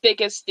 not as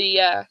big as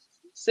the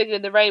Singing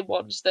in the Rain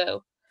ones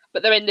though,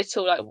 but they're in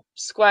little like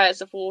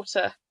squares of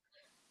water,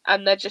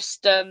 and they're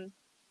just again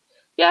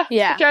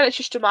it's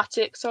just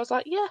dramatic. So I was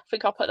like, I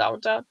think I'll put that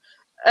one down.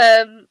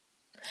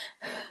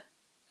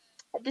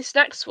 This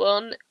next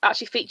one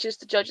actually features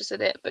the judges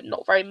in it, but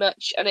not very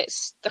much, and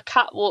it's the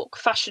Catwalk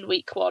Fashion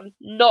Week one.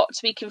 Not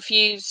to be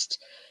confused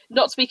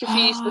with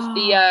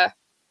the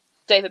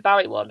David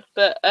Bowie one,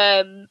 but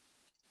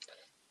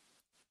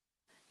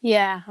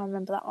yeah, I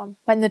remember that one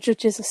when the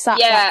judges are sat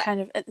like,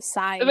 kind of at the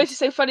side. It's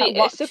so funny.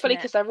 It's so funny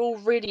because they're all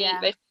really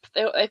they've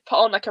put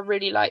on like a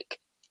really like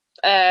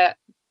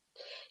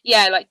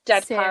like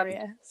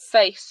deadpan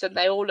face, and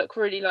they all look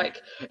really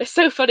like. It's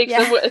so funny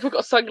because they've all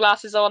got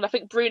sunglasses on. I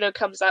think Bruno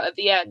comes out at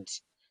the end,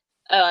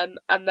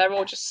 and they're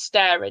all just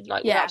staring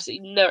like with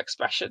absolutely no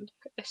expression.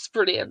 It's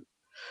brilliant.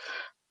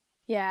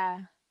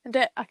 Yeah, and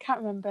I can't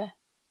remember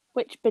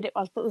which bit it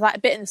was, but it was like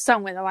a bit in the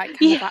song where they're like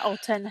kind of like all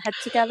turn their head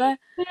together.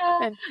 Yeah,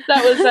 and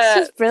that was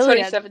just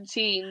brilliant.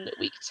 2017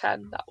 week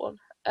 10. That one.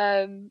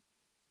 And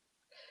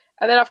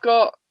then I've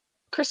got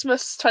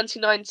Christmas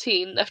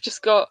 2019. I've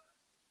just got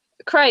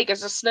Craig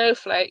as a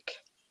snowflake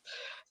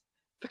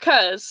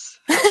because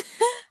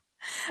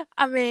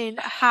I mean,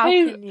 how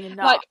can you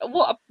not? Like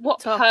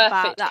what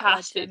perfect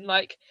casting?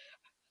 Legend.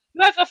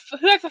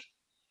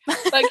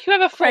 Like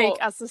whoever Craig thought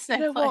as the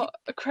snowflake. You know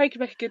what? Craig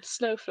could make a good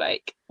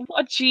snowflake.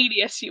 What a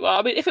genius you are!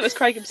 I mean, if it was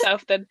Craig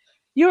himself, then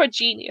you're a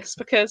genius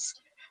because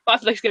I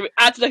don't know who's going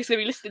to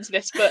be listening to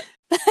this, but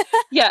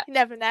yeah, you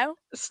never know.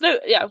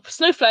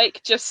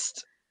 Snowflake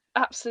just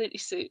absolutely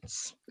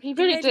suits. He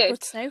really did. A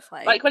good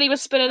snowflake. Like when he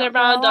was spinning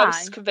around, I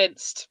was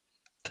convinced.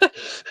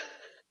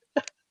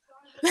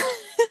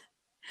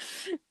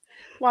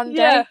 One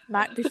day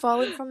might be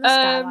falling from the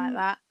sky like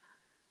that.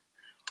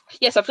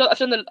 Yes,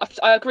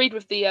 I agreed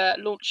with the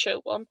launch show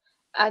one,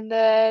 and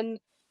then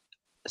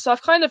so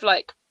I've kind of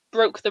like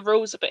broke the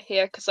rules a bit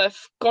here because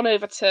I've gone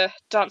over to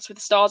Dance with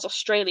the Stars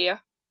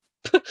Australia.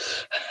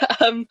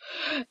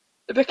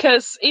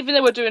 Because even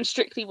though we're doing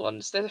Strictly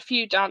ones, there's a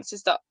few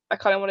dances that I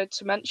kind of wanted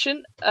to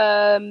mention.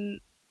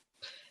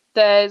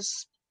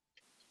 There's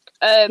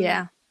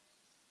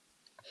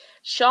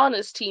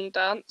Shana's team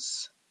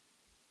dance,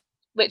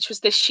 which was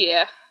this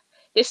year.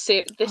 This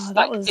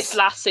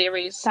last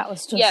series. That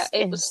was just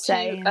it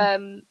insane.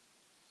 Was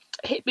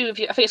to hit me with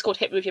your. I think it's called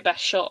 "Hit Me with Your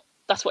Best Shot."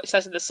 That's what it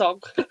says in the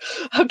song.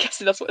 I'm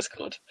guessing that's what it's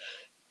called.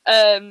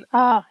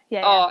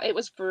 It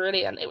was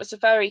brilliant. It was a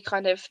very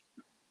kind of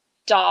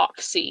dark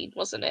scene,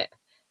 wasn't it?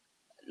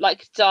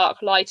 Like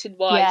dark lighting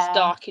wise,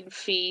 dark in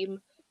theme.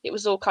 It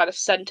was all kind of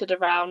centered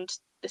around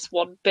this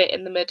one bit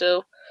in the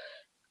middle.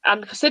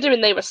 And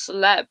considering they were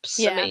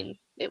celebs, I mean,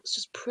 it was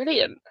just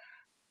brilliant.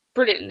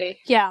 Brilliantly.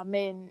 Yeah, I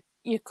mean,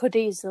 you could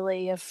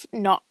easily have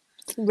not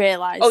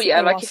realised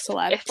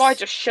if I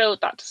just showed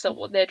that to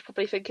someone, they'd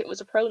probably think it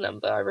was a pro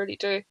number. I really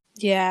do.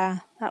 Yeah,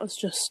 that was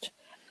just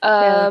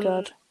really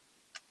good.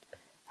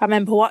 I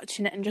remember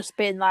watching it and just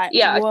being like,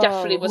 whoa. I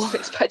definitely wasn't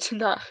expecting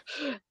that.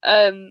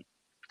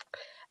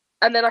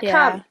 And then I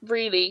can't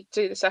really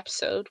do this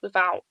episode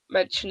without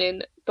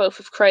mentioning both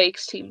of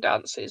Craig's team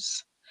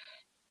dances.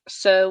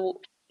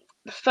 So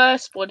the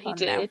first one he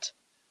did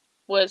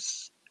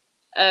was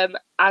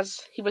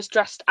as he was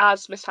dressed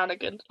as Miss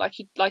Hannigan, like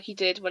he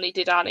did when he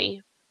did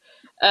Annie.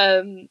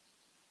 And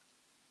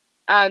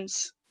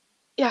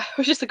yeah, it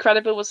was just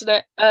incredible, wasn't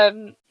it?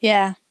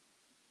 Yeah.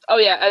 Oh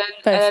yeah, and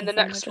then the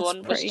next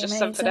one was just amazing.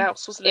 Something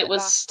else, wasn't it?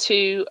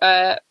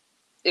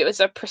 It was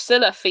a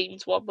Priscilla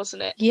themed one,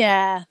 wasn't it?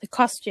 Yeah, the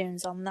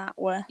costumes on that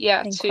were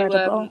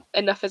incredible. To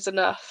Enough is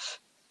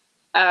Enough,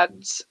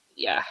 and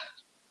yeah,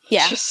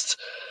 yeah. Just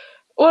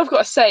all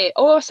I'll say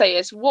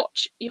is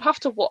watch. You have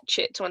to watch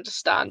it to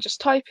understand.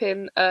 Just type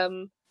in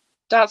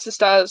Dance the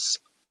Stars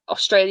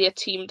Australia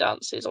team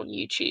dances on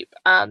YouTube,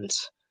 and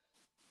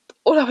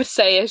all I would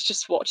say is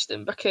just watch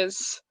them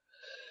because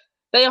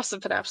they are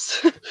something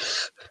else,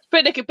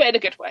 but in a good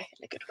way.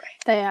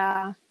 They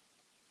are.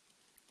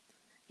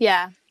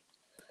 Yeah.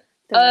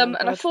 And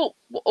I thought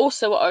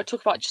also what I would talk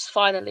about just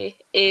finally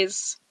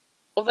is,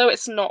 although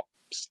it's not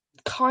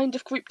kind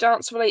of group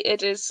dance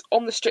related, is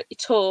on the Strictly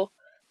tour,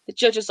 the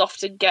judges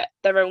often get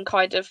their own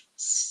kind of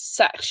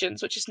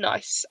sections, which is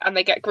nice, and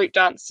they get group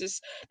dances.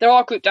 There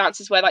are group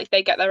dances where like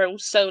they get their own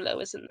solo,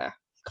 isn't there?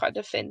 Kind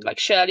of thing. Like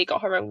Shirley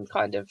got her own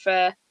kind of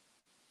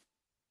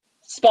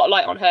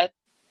spotlight on her,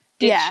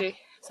 didn't she?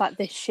 It's like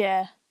this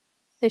year.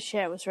 This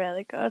year was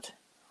really good.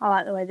 I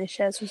like the way this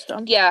year's was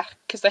done. Yeah,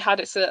 because they had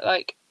it so that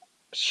like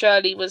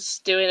Shirley was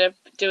doing a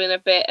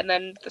bit, and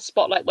then the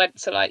spotlight went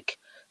to like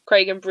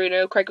Craig and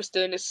Bruno. Craig was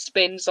doing his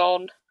spins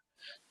on,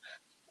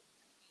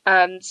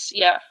 and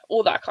yeah,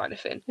 all that kind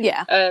of thing.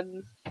 Yeah.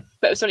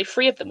 But it was only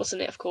 3 of them,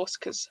 wasn't it? Of course,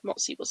 because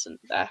Moxie wasn't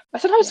there. I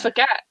sometimes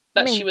forget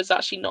that she was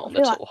actually not on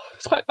the tour.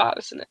 It's quite bad,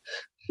 isn't it?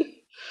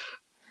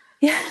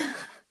 Yeah.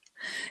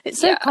 It's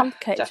so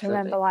complicated to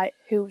remember like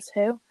who was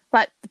who.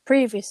 Like the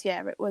previous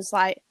year, it was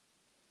like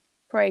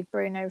Craig,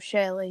 Bruno,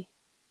 Shirley,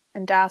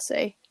 and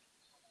Darcy,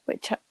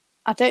 which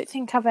I don't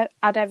think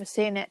I'd ever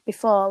seen it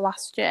before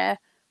last year,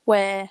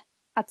 where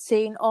I'd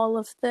seen all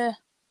of the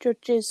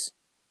judges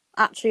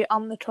actually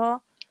on the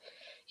tour.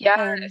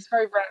 Yeah, it's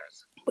very rare.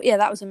 But yeah,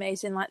 that was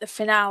amazing. Like the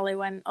finale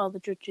when all the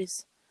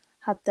judges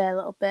had their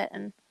little bit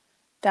and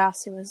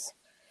Darcy was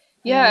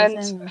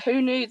amazing. And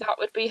who knew that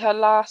would be her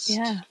last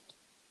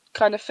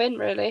kind of thing,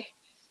 really?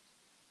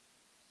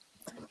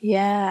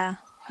 Yeah,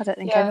 I don't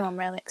think anyone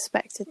really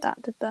expected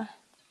that, did they?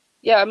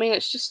 Yeah, I mean,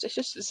 it's just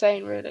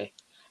insane, really.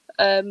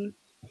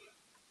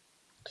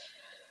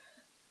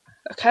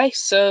 Okay,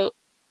 so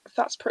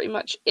that's pretty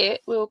much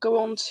it. We'll go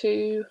on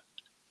to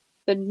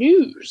the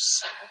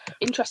news.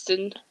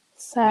 Interesting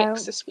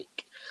mix this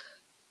week.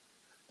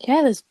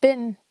 Yeah, there's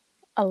been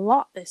a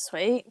lot this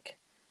week.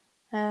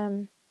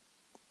 I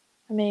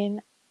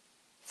mean,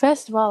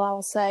 First of all, I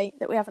will say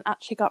that we haven't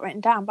actually got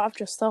written down, but I've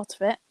just thought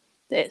of it.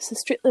 That it's the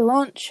Strictly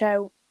Launch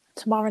show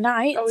tomorrow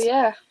night. Oh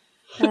yeah.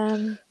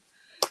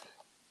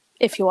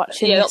 If you're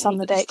watching this on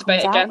the day it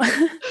comes out.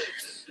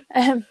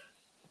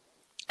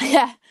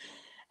 Yeah.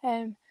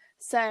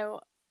 So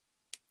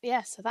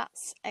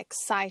that's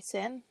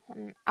exciting.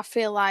 And I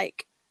feel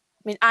like,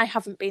 I mean, I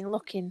haven't been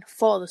looking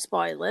for the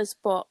spoilers,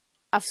 but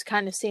I've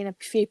kind of seen a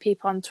few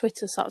people on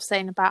Twitter sort of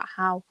saying about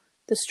how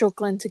they're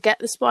struggling to get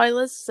the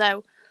spoilers.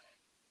 So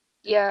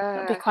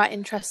yeah, it'll be quite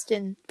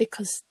interesting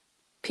because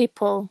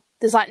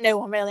there's like no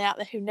one really out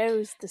there who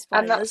knows the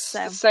spoilers. And that's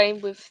the same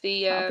with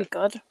the. That'll be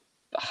good.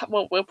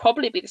 Well, will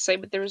probably be the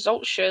same with the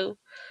results show.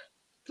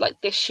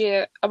 Like this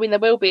year, I mean, there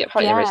will be.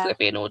 Apparently, there is going to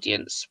be an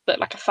audience, but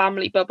like a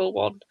family bubble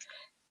one.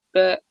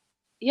 But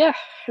yeah,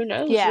 who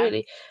knows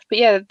really? But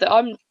yeah,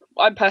 I'm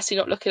personally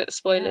not looking at the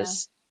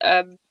spoilers.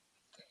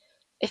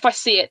 If I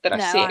see it, then I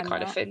see it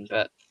kind of thing.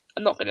 But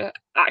I'm not going to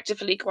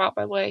actively go out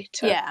my way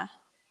to. Yeah.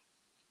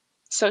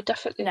 So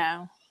definitely.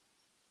 No.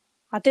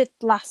 I did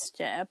last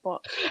year,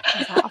 but I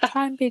was like, I'll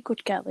try and be a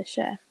good girl this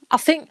year. I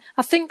think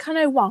I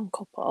know one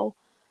couple,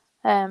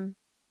 and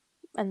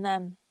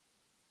then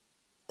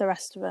the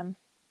rest of them.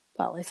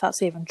 Well, if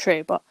that's even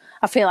true, but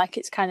I feel like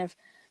it's kind of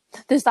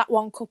there's that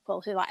one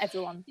couple who like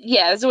everyone.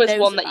 Yeah, there's always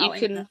one that you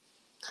can.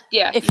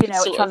 Yeah, if you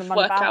know which one I'm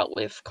work out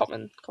with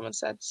common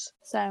sense.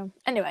 So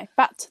anyway,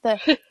 back to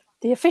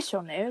the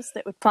official news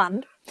that we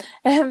planned.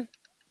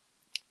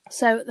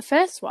 So the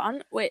first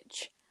one,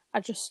 which I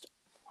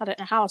don't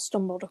know how I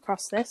stumbled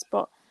across this,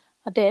 but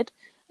I did.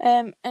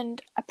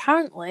 And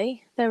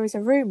apparently there is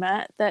a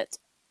rumour that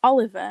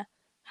Oliver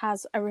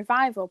has a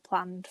revival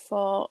planned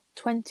for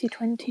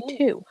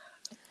 2022. Ooh.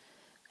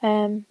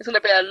 There's going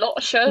to be a lot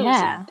of shows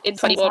in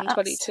 21,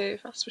 22,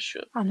 that's for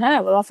sure. I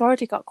know. Well, I've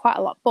already got quite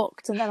a lot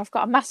booked, and then I've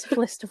got a massive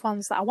list of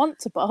ones that I want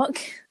to book.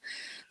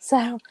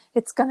 So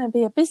it's going to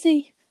be a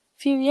busy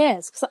few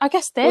years. Because I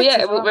guess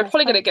we're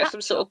probably going to get some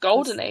sort of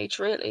golden age,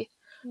 really.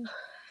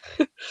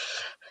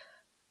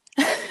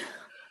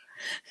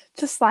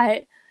 Just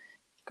like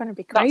going to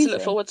be crazy. That's to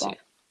look forward to.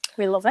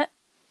 We love it.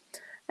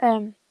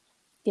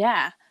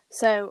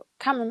 So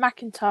Cameron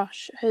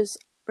Mackintosh has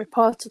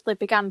reportedly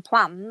began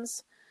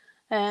plans,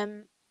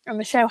 and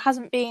the show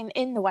hasn't been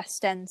in the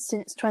West End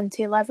since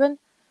 2011.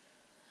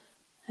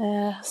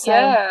 I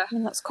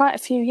mean, that's quite a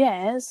few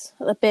years.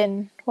 It'll have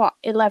been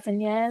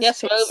 11 years.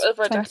 Yes,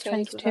 over a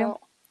decade.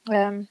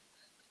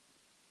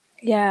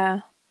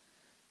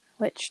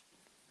 Which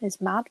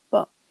is mad,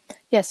 but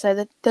so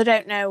they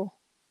don't know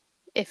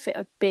if it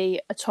would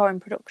be a touring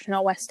production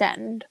or West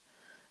End.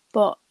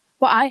 But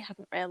what I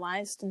hadn't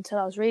realised until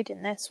I was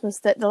reading this was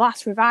that the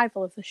last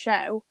revival of the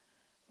show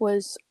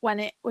was when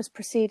it was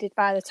preceded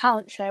by the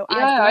talent show.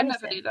 Yeah, I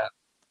never knew that.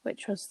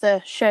 Which was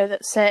the show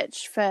that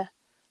searched for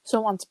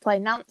someone to play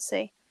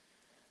Nancy.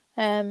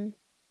 So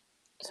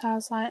I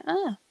was like,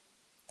 But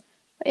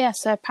yeah,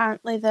 so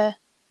apparently the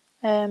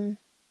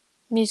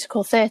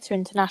Musical Theatre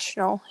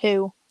International,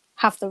 who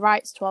have the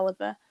rights to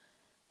Oliver,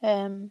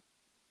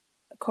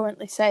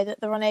 currently say that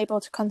they're unable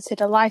to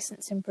consider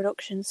licensing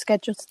production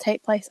scheduled to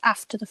take place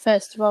after the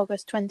 1st of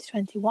August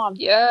 2021.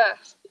 Yeah,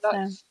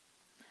 that's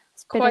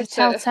quite a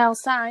telltale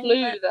sign.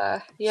 Clue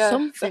there. Yeah,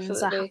 some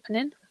things are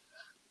happening.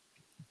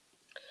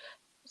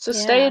 So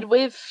staying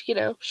with,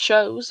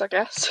 shows, I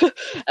guess.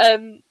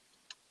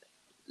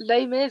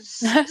 Les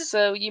Mis.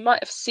 So you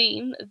might have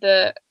seen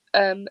that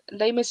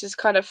Les Mis is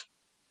kind of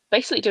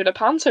basically doing a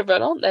panto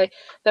run, aren't they?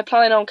 They're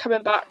planning on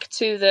coming back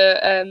to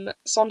the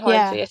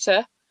Sondheim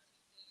Theatre.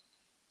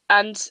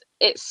 And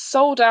it's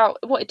sold out.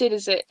 What it did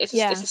is it's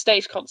a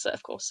stage concert,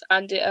 of course,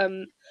 and it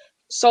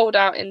sold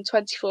out in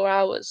 24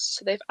 hours.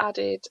 So they've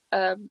added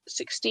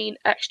 16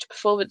 extra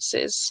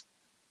performances,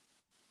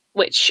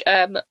 which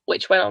went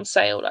on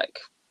sale. Like,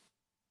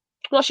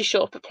 I'm not actually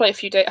sure, but probably a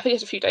few days. I think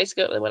it's a few days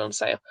ago they went on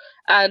sale,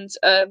 and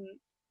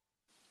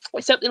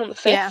it's opening on the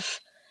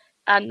 5th,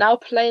 and now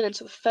playing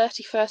until the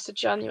 31st of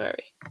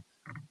January.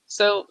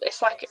 So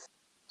it's like.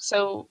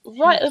 So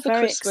right over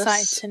very Christmas,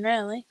 exciting,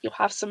 really. You'll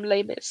have some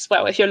Les Mis.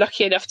 Well, if you're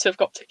lucky enough to have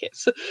got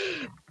tickets,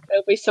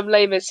 there'll be some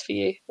Les Mis for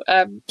you.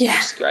 Which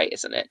is great,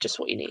 isn't it? Just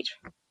what you need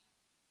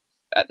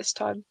at this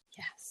time.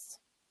 Yes.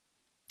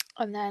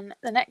 And then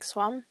the next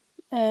one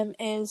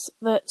is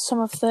that some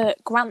of the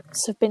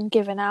grants have been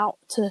given out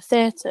to the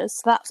theatres.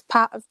 So that's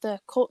part of the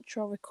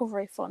Cultural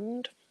Recovery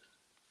Fund.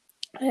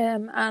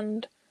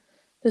 And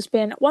there's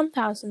been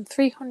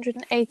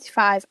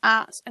 1,385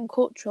 arts and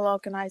cultural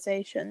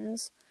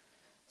organisations.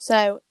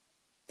 So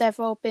they've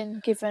all been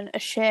given a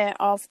share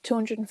of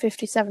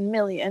 257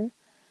 million,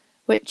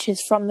 which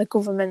is from the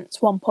government's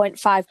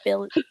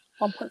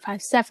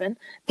 1.57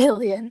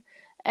 billion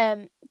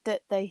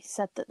that they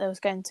said that they was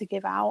going to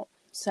give out.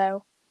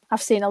 So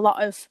I've seen a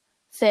lot of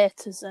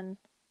theatres and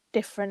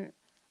different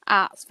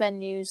arts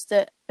venues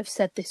that have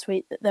said this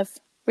week that they've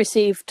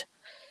received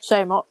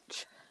so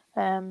much.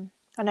 I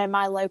know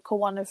my local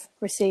one have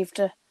received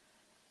a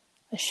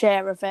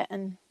share of it,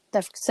 and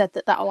they've said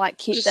that that'll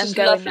keep them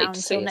going now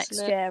until next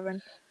year.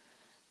 And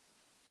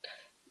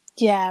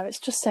Yeah, it's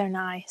just so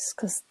nice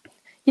because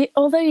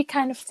although you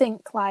kind of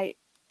think like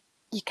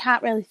you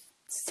can't really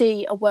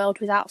see a world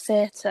without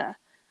theatre,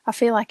 I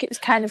feel like it was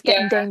kind of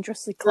getting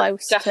dangerously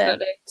close to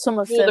some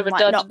of all them the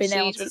like not being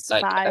able to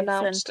survive, like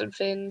announced and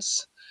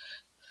things.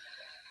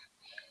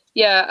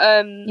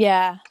 Yeah.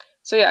 Yeah.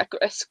 So yeah,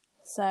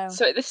 so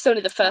this is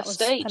only the first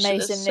stage.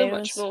 Amazing so there's so news.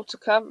 much more to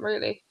come,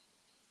 really,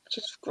 which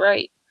is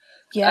great.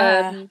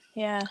 Yeah.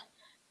 Yeah.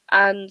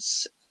 And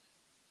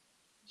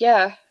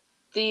yeah,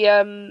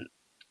 the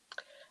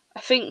I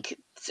think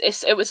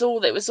it was all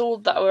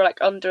that were like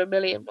under 1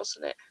 million,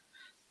 wasn't it?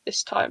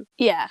 This time.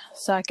 Yeah,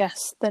 so I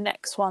guess the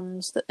next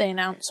ones that they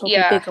announce will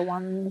be bigger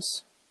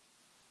ones.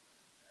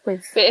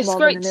 But it's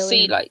great to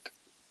see, like,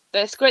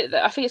 it's great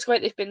that I think it's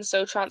great they've been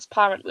so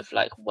transparent with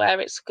like where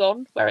it's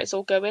gone, where it's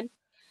all going,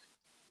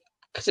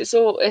 because it's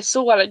all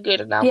well and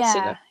good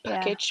announcing a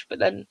package, but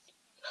then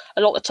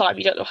a lot of the time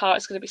you don't know how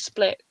it's going to be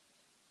split.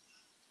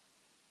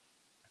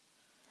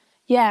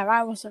 Yeah,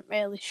 I wasn't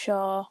really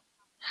sure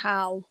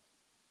how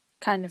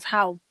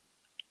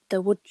they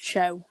would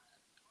show,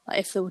 like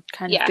if they would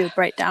kind of do a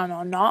breakdown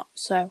or not.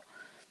 So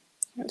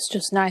it's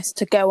just nice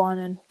to go on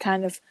and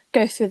kind of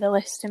go through the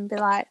list and be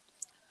like,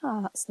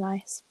 oh, that's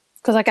nice.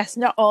 Because I guess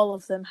not all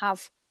of them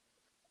have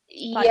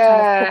kind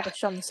of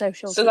published on the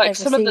socials. So like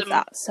some of them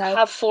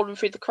have fallen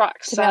through the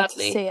cracks,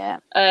 sadly. See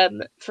it.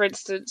 For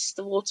instance,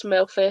 the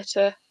Watermill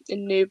Theatre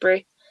in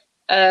Newbury,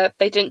 they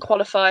didn't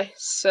qualify,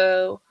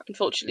 so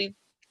unfortunately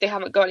they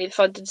haven't got any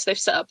funding, so they've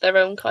set up their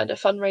own kind of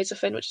fundraiser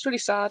thing, which is really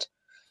sad.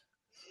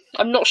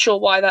 I'm not sure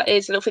why that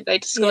is. I don't think they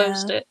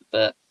disclosed it,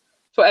 but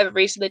for whatever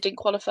reason they didn't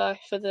qualify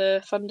for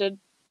the funding.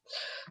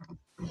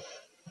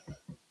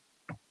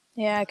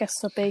 Yeah, I guess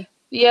there'll be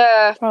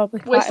probably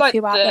quite a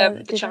few out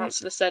there. The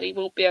Chancellor said he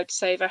won't be able to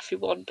save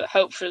everyone, but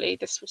hopefully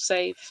this will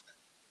save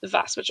the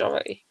vast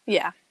majority.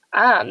 Yeah.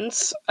 And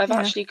I've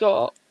actually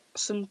got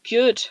some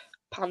good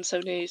Panto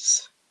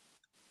news,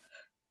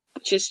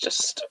 which is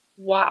just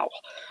wow.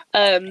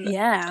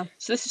 So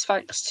this is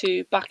thanks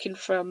to backing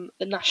from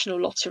the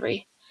National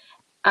Lottery,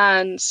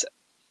 and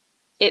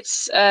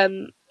it's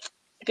going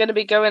to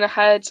be going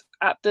ahead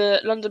at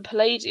the London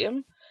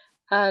Palladium,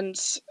 and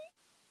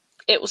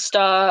it will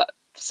star.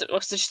 So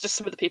just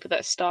some of the people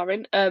that are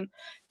starring: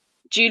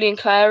 Julian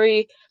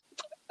Clary,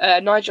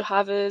 Nigel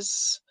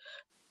Havers,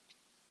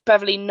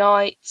 Beverly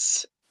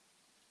Knight,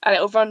 and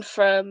it will run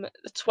from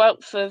the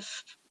 12th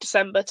of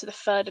December to the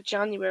 3rd of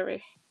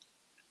January.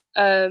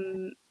 That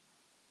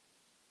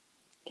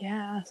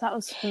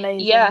was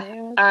amazing.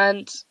 Yeah,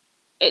 and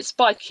it's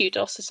by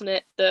Kudos, isn't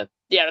it? The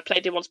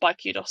Palladium one's by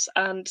Kudos,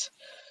 and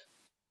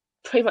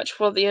pretty much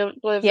all of the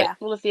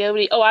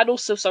only. Oh, and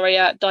also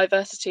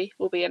Diversity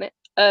will be in it.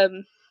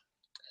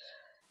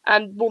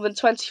 And more than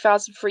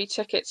 20,000 free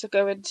tickets are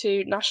going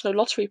to National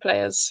Lottery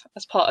players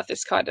as part of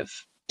this kind of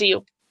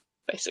deal,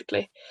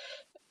 basically.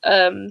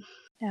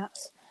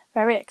 It's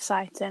very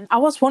exciting. I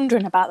was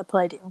wondering about the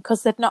Palladium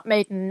because they've not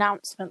made an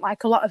announcement.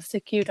 Like a lot of the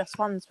Kudos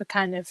ones were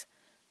kind of,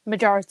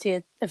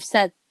 majority have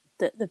said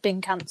that they've been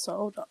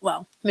cancelled,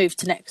 well, moved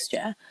to next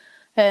year.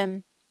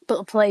 But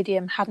the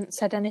Palladium hadn't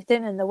said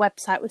anything, and the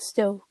website was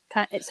still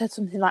it said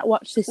something like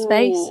 "Watch this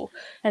space,"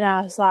 and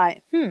I was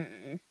like,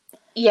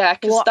 Yeah,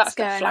 because that's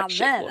the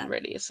flagship one,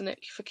 really, isn't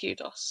it, for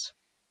Kudos?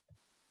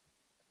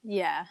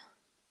 Yeah.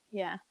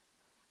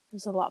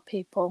 There's a lot of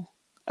people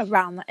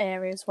around that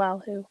area as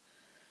well who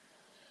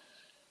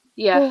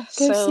go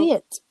see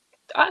it.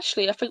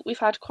 Actually, I think we've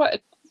had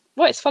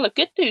it's full of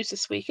good news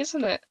this week,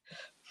 isn't it?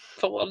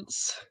 For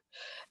once.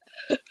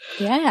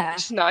 Yeah.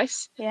 Which is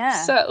nice.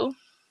 Yeah. So,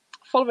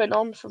 following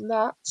on from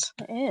that,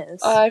 it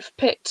is. I've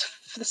picked,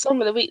 for the song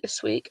of the week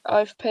this week,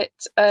 I've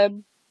picked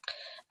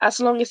As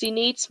Long As He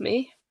Needs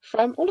Me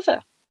from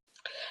Oliver.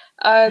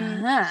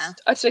 I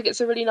think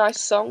it's a really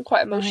nice song,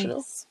 quite emotional.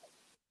 Nice.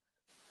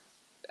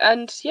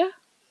 And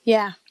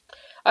yeah,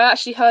 I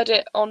actually heard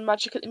it on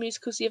Magic at the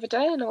Musicals the other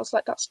day, and I was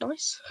like, "That's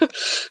nice."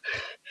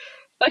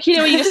 Like, you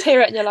know, when you just hear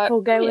it and you're like,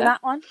 "We'll go with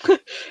that one."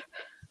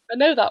 I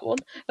know that one.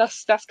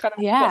 That's kind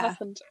of what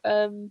happened.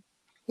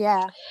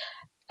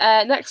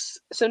 Next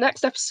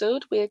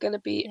episode we're going to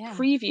be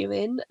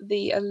previewing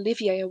the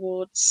Olivier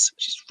Awards,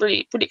 which is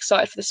really really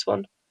excited for this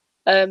one.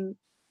 It'll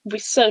be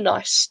so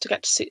nice to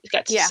get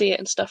to see it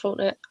and stuff,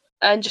 won't it?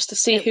 And just to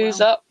see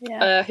who's up,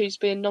 who's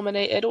being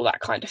nominated, all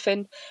that kind of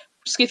thing.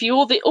 Just give you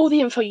all the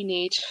info you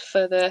need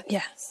for the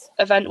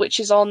event,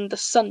 which is on the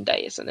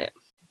Sunday, isn't it?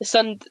 I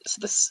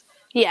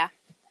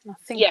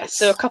think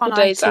so a couple of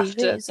days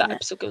after that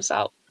episode goes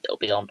out, it'll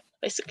be on,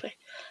 basically.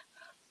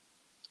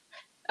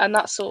 And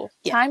that's all.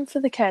 Time for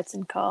the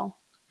curtain call.